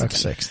 basically. Woke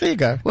sex. There you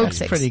go. Woke That's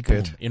sex. pretty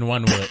good. In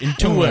one word. In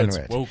two In one words.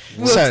 word. Woke.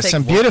 So sex.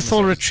 some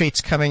beautiful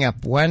retreats coming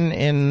up. One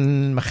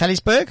in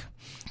Magaliesburg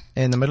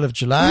in the middle of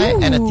July.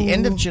 And at the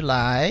end of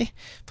July,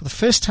 for the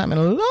first time in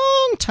a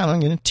long time, I'm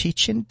going to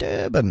teach in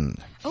Durban.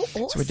 Oh,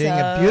 awesome. So we're doing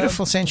a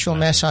beautiful sensual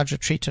massage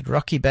retreat at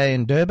Rocky Bay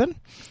in Durban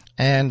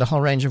and a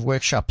whole range of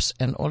workshops.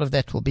 And all of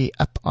that will be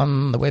up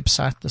on the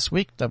website this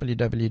week,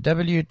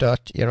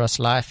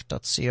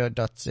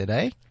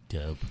 www.eroslife.co.za.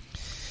 Dope.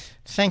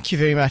 Thank you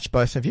very much,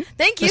 both of you.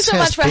 Thank you This so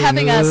has much for been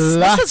having us. This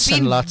lots has been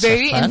and lots of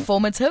very fun.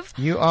 informative.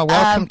 You are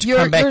welcome to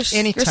come back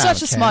anytime. You're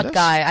such a smart Candace.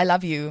 guy. I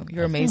love you.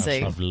 You're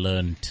amazing. I've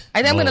learned. I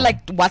think I'm more. gonna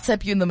like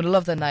WhatsApp you in the middle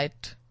of the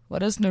night.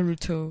 What is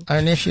Naruto?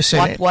 Only if you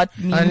send What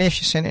mean? only if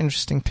you send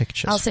interesting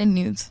pictures. I'll send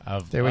nudes.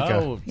 There we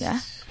go. Yeah.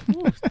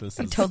 This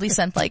is Totally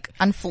sent like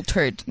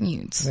unfiltered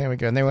nudes. There we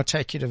go. And then we'll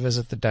take you to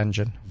visit the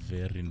dungeon.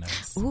 very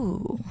nice.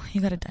 Ooh,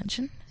 you got a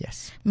dungeon?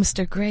 Yes.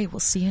 Mr. Grey, we'll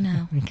see you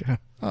now. Okay.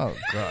 Oh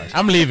God.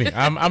 I'm leaving.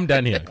 I'm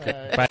done here.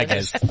 Bye,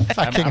 guys.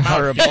 Fucking I'm out.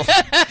 horrible.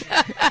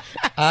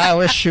 I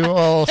wish you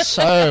all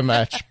so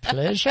much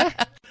pleasure.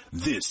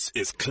 This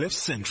is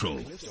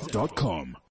CliffCentral.com.